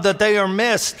loved, that they are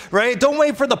missed, right? Don't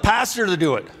wait for the pastor to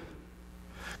do it.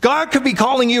 God could be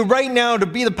calling you right now to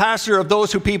be the pastor of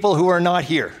those people who are not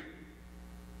here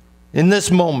in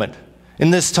this moment,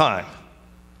 in this time.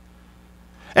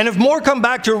 And if more come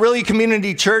back to Aurelia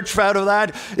Community Church out of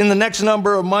that in the next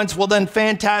number of months, well then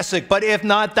fantastic. But if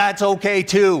not, that's okay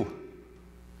too.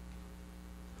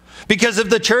 Because if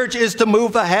the church is to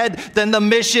move ahead, then the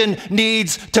mission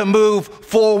needs to move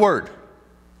forward.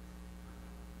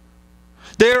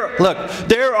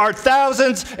 There are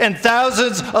thousands and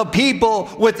thousands of people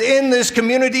within this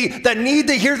community that need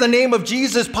to hear the name of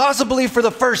Jesus, possibly for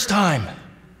the first time.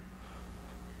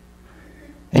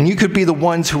 And you could be the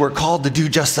ones who are called to do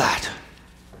just that.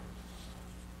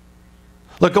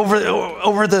 Look,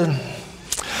 over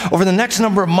the next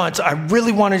number of months, I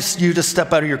really wanted you to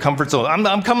step out of your comfort zone.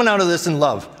 I'm coming out of this in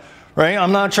love, right?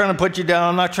 I'm not trying to put you down.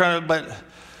 I'm not trying to, but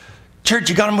church,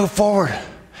 you got to move forward.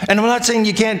 And I'm not saying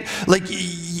you can't, like,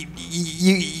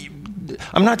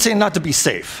 I'm not saying not to be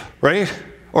safe, right?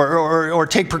 Or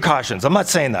take precautions. I'm not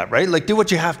saying that, right? Like, do what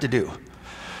you have to do.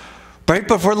 Right?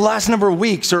 But for the last number of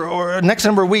weeks or next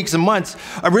number of weeks and months,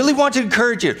 I really want to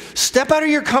encourage you, step out of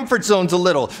your comfort zones a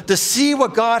little to see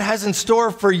what God has in store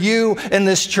for you in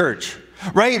this church.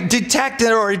 Right? Detect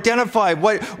or identify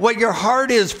what your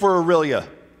heart is for Aurelia.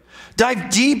 Dive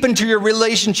deep into your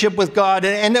relationship with God.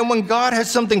 And then when God has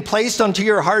something placed onto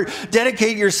your heart,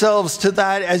 dedicate yourselves to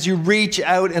that as you reach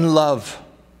out in love.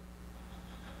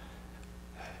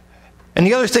 And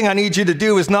the other thing I need you to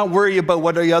do is not worry about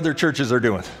what the other churches are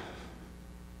doing.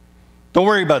 Don't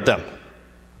worry about them.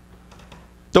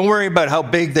 Don't worry about how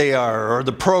big they are or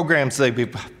the programs they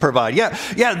provide. Yeah,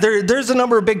 there's a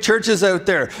number of big churches out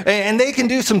there, and they can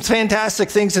do some fantastic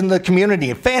things in the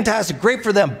community. Fantastic, great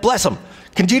for them. Bless them.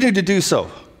 Continue to do so.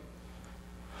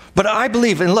 But I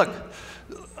believe, and look,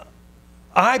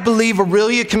 I believe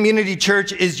Aurelia Community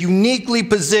Church is uniquely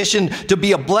positioned to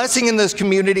be a blessing in this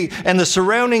community and the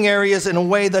surrounding areas in a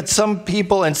way that some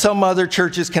people and some other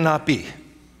churches cannot be.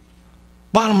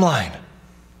 Bottom line.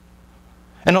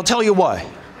 And I'll tell you why.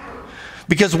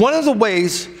 Because one of the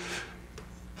ways,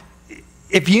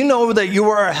 if you know that you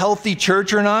are a healthy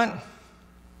church or not,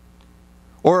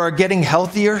 or are getting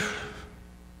healthier,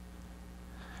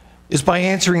 is by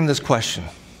answering this question.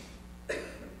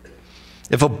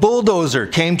 If a bulldozer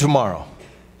came tomorrow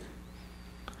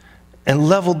and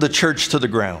leveled the church to the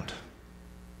ground,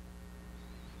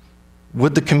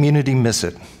 would the community miss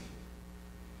it?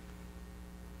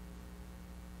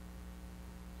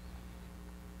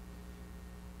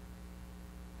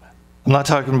 I'm not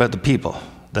talking about the people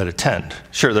that attend.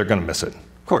 Sure, they're going to miss it.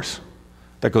 Of course.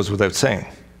 That goes without saying.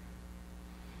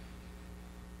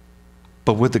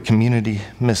 But would the community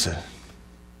miss it?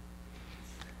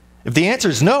 If the answer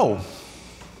is no,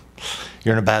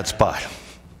 you're in a bad spot.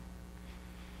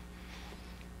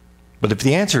 But if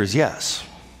the answer is yes,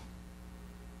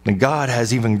 then God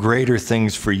has even greater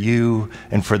things for you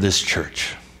and for this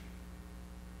church.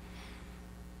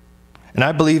 And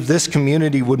I believe this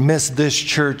community would miss this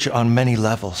church on many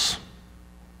levels.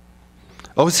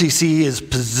 OCC is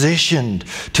positioned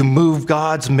to move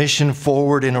God's mission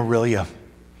forward in Aurelia,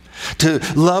 to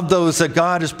love those that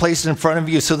God has placed in front of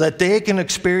you so that they can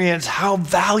experience how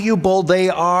valuable they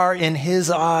are in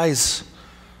His eyes.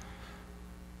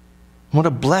 What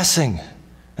a blessing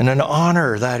and an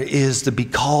honor that is to be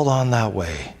called on that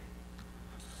way.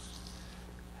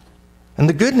 And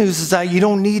the good news is that you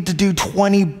don't need to do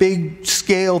 20 big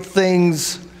scale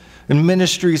things and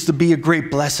ministries to be a great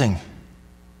blessing.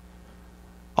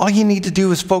 All you need to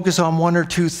do is focus on one or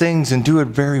two things and do it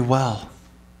very well.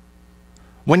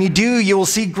 When you do, you will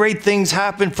see great things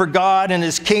happen for God and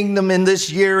His kingdom in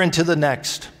this year and to the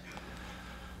next.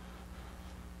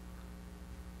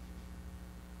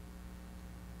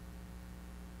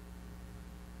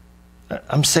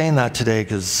 I'm saying that today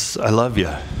because I love you.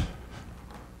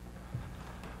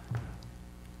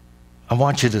 I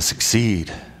want you to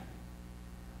succeed.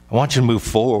 I want you to move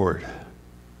forward.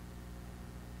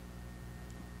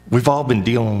 We've all been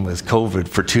dealing with COVID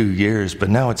for 2 years, but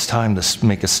now it's time to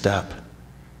make a step.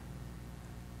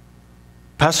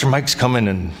 Pastor Mike's coming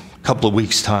in a couple of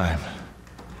weeks' time.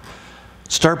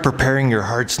 Start preparing your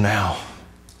hearts now.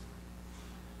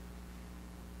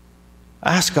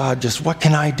 Ask God, just what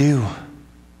can I do?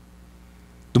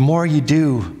 The more you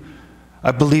do,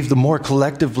 I believe the more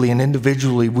collectively and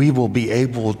individually we will be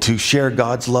able to share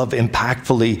God's love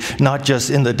impactfully, not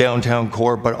just in the downtown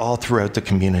core, but all throughout the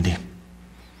community.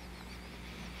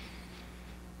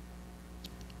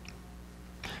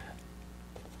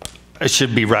 I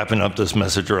should be wrapping up this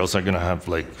message or else I'm going to have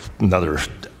like another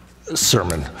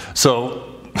sermon.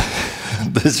 So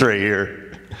this right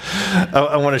here,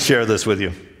 I want to share this with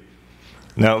you.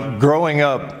 Now, growing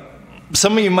up,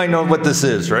 some of you might know what this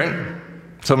is, right?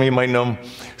 Some of you might know,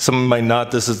 some might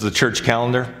not. This is the church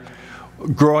calendar.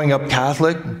 Growing up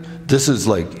Catholic, this is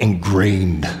like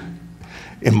ingrained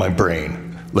in my brain.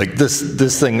 Like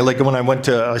this thing, like when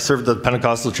I served at the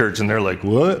Pentecostal church and they're like,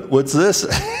 what? What's this?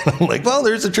 I'm like, well,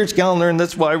 there's a church calendar and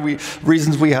that's why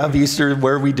reasons we have Easter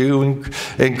where we do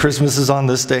and Christmas is on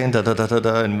this day and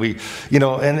da-da-da-da-da. And we,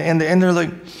 and they're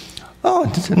like,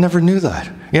 oh, I never knew that.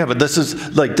 Yeah, but this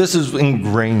is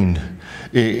ingrained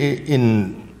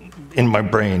in my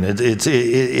brain.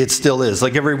 It still is.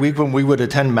 Like every week when we would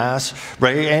attend Mass,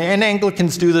 right? And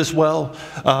Anglicans do this well.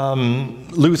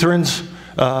 Lutherans,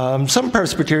 some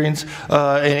Presbyterians,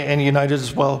 and United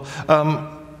as well.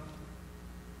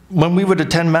 When we would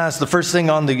attend Mass, the first thing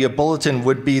on the bulletin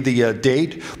would be the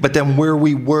date, but then where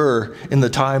we were in the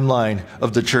timeline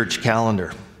of the church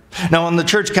calendar. Now, on the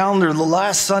church calendar, the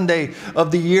last Sunday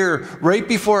of the year, right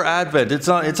before Advent, it's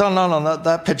not on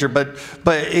that picture, but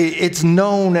it's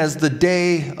known as the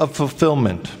Day of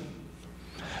Fulfillment.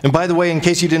 And by the way, in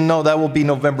case you didn't know, that will be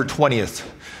November 20th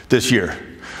this year,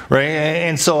 right?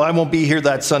 And so I won't be here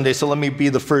that Sunday, so let me be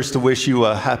the first to wish you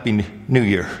a Happy New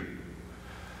Year.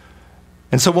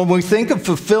 And so when we think of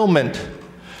fulfillment,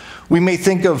 we may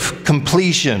think of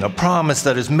completion, a promise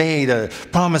that is made, a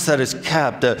promise that is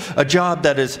kept, a job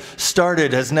that is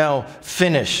started, has now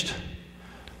finished.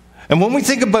 And when we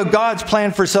think about God's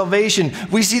plan for salvation,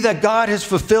 we see that God has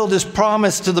fulfilled His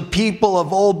promise to the people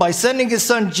of old by sending His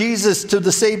Son Jesus to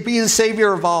be the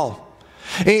Savior of all.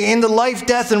 In the life,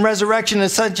 death, and resurrection and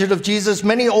ascension of Jesus,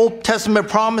 many Old Testament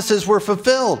promises were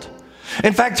fulfilled.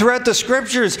 In fact, throughout the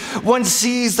scriptures, one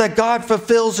sees that God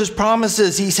fulfills His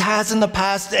promises. He has in the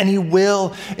past and He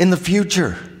will in the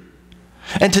future.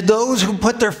 And to those who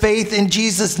put their faith in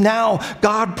Jesus now,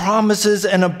 God promises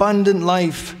an abundant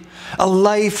life, a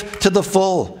life to the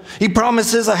full. He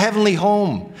promises a heavenly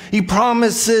home. He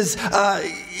promises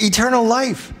eternal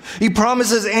life. He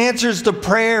promises answers to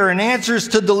prayer and answers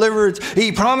to deliverance.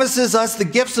 He promises us the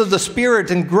gifts of the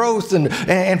Spirit and growth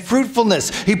and fruitfulness.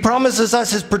 He promises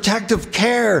us His protective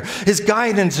care, His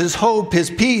guidance, His hope, His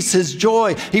peace, His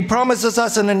joy. He promises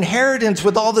us an inheritance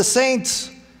with all the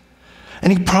saints.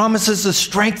 And He promises to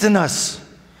strengthen us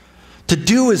to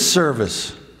do His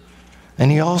service.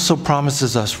 And He also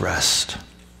promises us rest.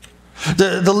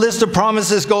 The list of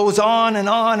promises goes on,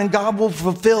 and God will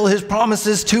fulfill His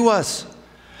promises to us.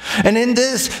 And in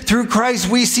this, through Christ,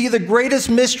 we see the greatest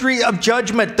mystery of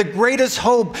judgment, the greatest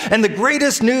hope, and the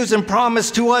greatest news and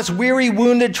promise to us weary,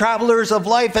 wounded travelers of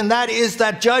life, and that is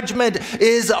that judgment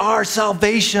is our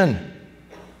salvation.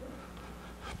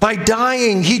 By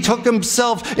dying, He took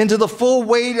Himself into the full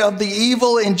weight of the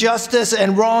evil, injustice,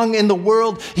 and wrong in the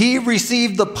world. He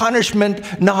received the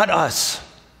punishment, not us.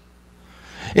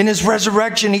 In His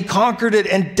resurrection, He conquered it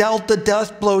and dealt the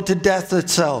death blow to death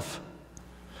itself.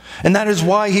 And that is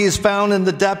why He is found in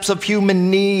the depths of human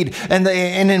need and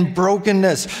in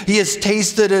brokenness. He has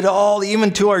tasted it all,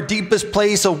 even to our deepest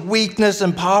place of weakness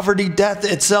and poverty, death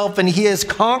itself, and He has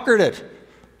conquered it.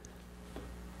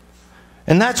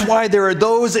 And that's why there are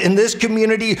those in this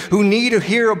community who need to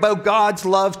hear about God's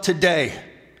love today.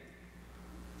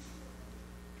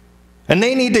 And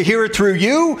they need to hear it through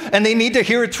you, and they need to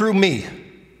hear it through me.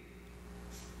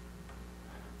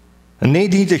 And they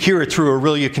need to hear it through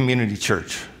Aurelia Community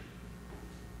Church.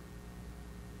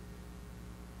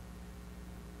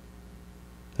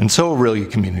 And so, Aurelia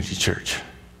Community Church,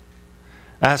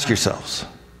 ask yourselves,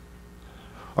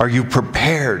 Are you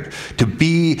prepared to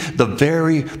be the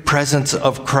very presence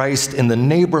of Christ in the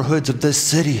neighborhoods of this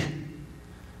city?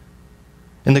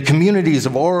 In the communities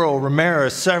of Oro,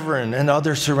 Ramera, Severn, and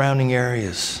other surrounding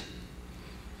areas?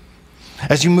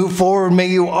 As you move forward, may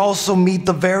you also meet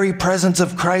the very presence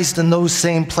of Christ in those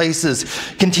same places,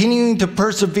 continuing to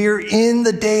persevere in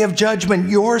the day of judgment,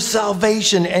 your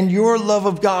salvation and your love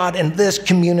of God in this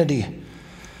community.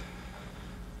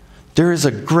 There is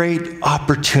a great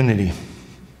opportunity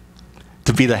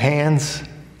to be the hands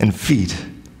and feet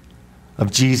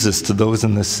of Jesus to those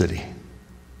in this city,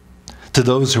 to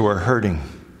those who are hurting,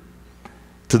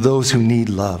 to those who need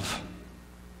love.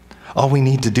 All we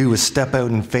need to do is step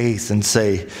out in faith and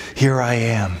say, "Here I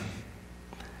am.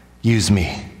 Use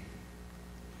me."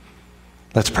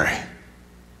 Let's pray.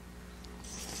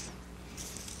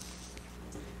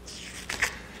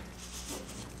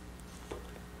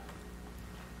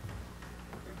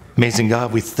 Amazing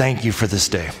God, we thank you for this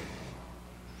day.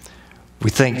 We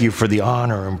thank you for the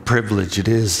honor and privilege it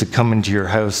is to come into your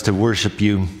house to worship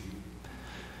you.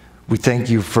 We thank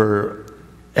you for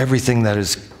everything that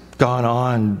has gone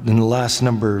on in the last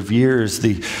number of years,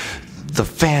 the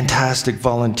fantastic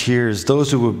volunteers,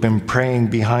 those who have been praying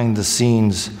behind the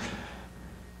scenes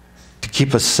to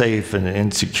keep us safe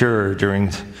and secure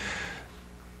during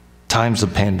times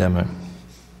of pandemic.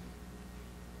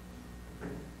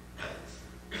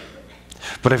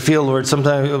 But I feel, Lord,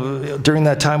 sometimes during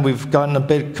that time we've gotten a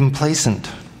bit complacent.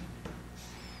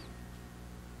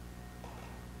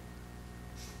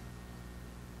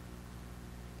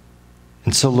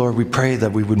 And so, Lord, we pray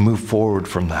that we would move forward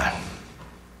from that.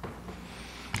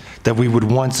 That we would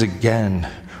once again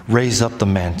raise up the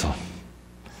mantle.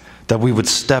 That we would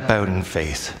step out in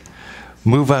faith,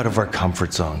 move out of our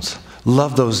comfort zones,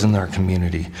 love those in our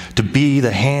community, to be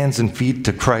the hands and feet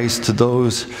to Christ to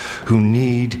those who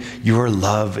need your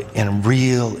love in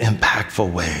real, impactful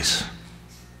ways.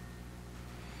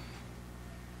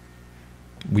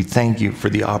 We thank you for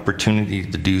the opportunity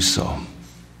to do so.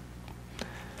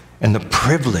 And the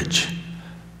privilege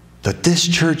that this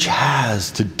church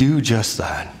has to do just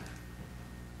that.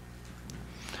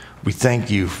 We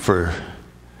thank you for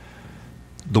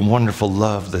the wonderful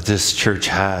love that this church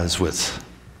has with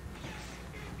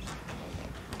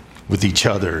each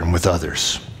other and with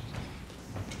others.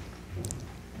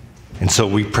 And so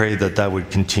we pray that that would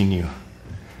continue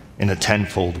in a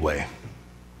tenfold way.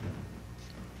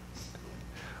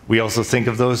 We also think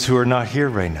of those who are not here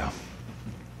right now.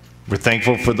 We're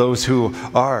thankful for those who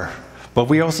are, but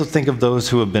we also think of those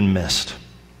who have been missed.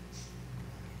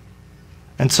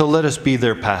 And so let us be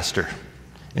their pastor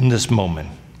in this moment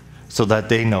so that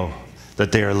they know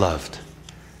that they are loved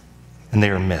and they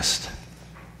are missed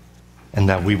and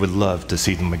that we would love to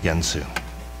see them again soon.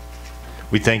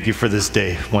 We thank you for this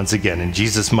day once again in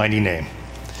Jesus' mighty name.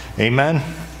 Amen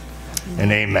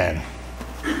and amen.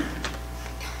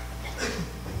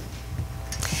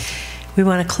 We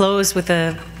want to close with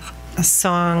a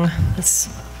song that's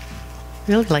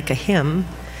really like a hymn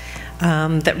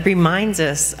that reminds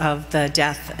us of the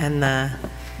death and the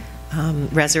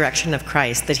resurrection of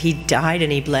Christ, that he died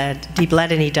and he bled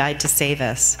and he died to save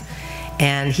us.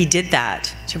 And he did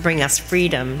that to bring us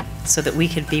freedom so that we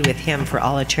could be with him for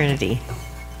all eternity.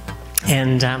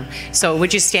 And so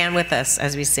would you stand with us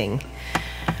as we sing?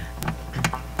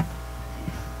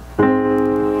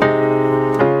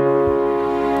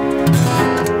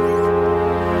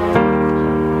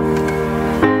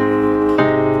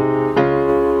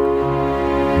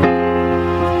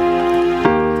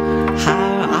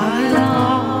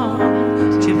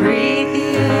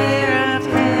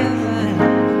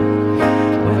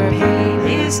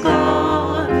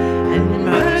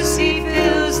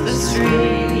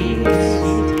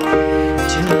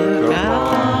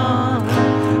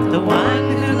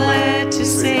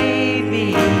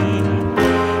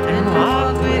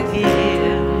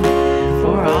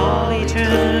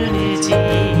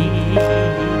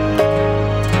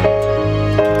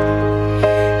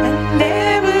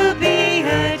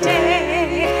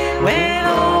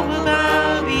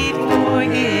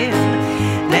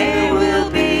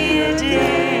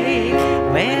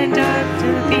 When dark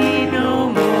will be no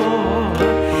more.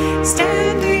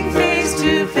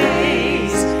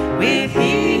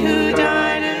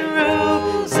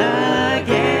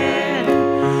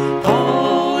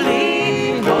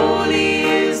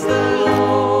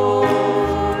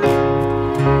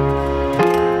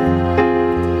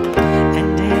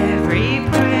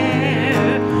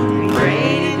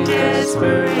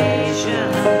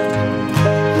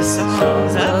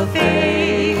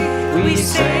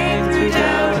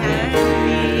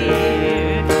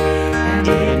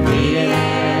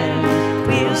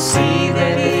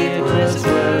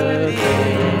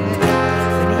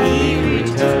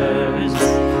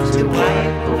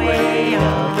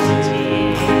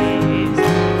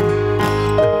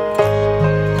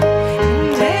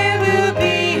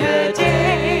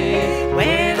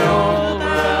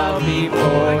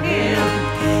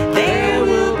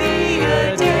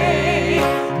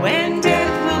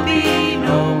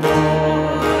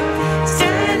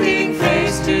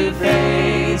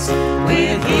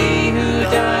 with He who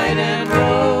died and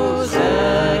rose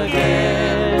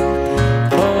again.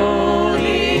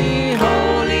 Holy,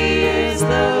 holy is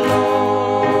the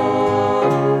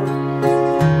Lord.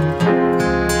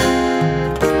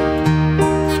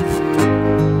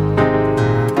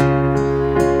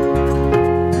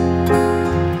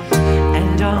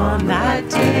 And on that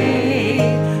day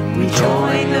we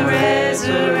join the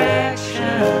resurrection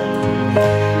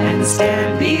and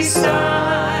stand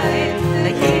beside the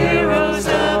heroes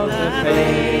of the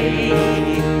faith.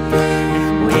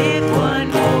 And with one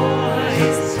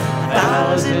voice,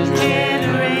 1,000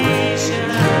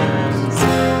 generations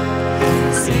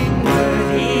sing,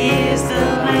 worthy is the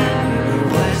Lamb who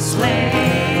was slain.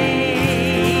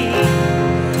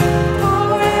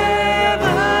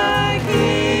 Forever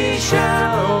He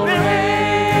shall reign.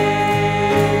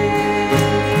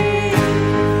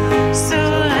 So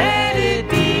let it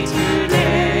be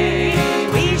today.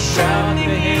 We shout the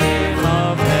hymn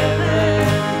of heaven,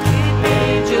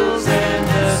 angels and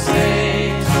the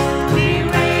saints. We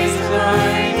raise a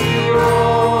mighty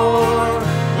roar.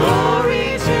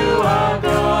 Glory to our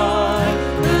God,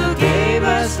 who gave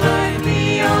us life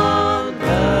beyond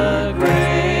the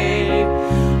grave.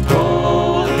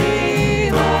 Holy,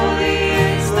 holy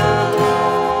is the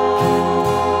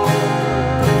Lord.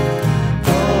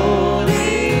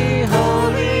 Holy,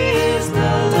 holy is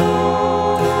the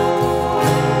Lord.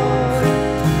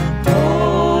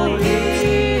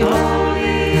 Holy,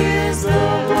 holy is the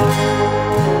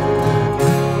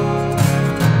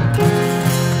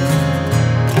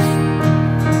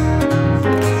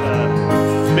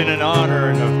It's been an honor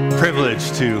and a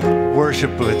privilege to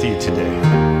worship with you today.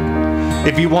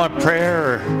 If you want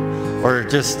prayer or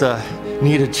just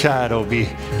need a chat, I'll be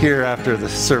here after the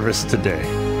service today.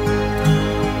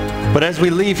 But as we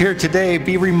leave here today,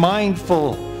 be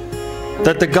remindful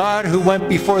that the God who went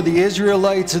before the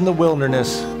Israelites in the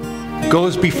wilderness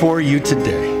goes before you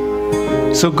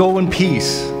today. So go in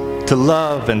peace to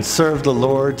love and serve the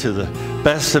Lord to the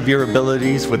best of your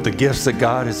abilities with the gifts that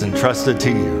God has entrusted to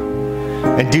you.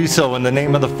 And do so in the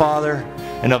name of the Father,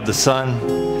 and of the Son,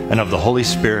 and of the Holy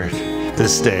Spirit,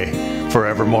 this day,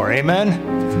 forevermore.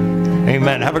 Amen?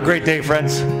 Amen. Have a great day,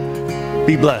 friends.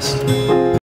 Be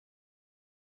blessed.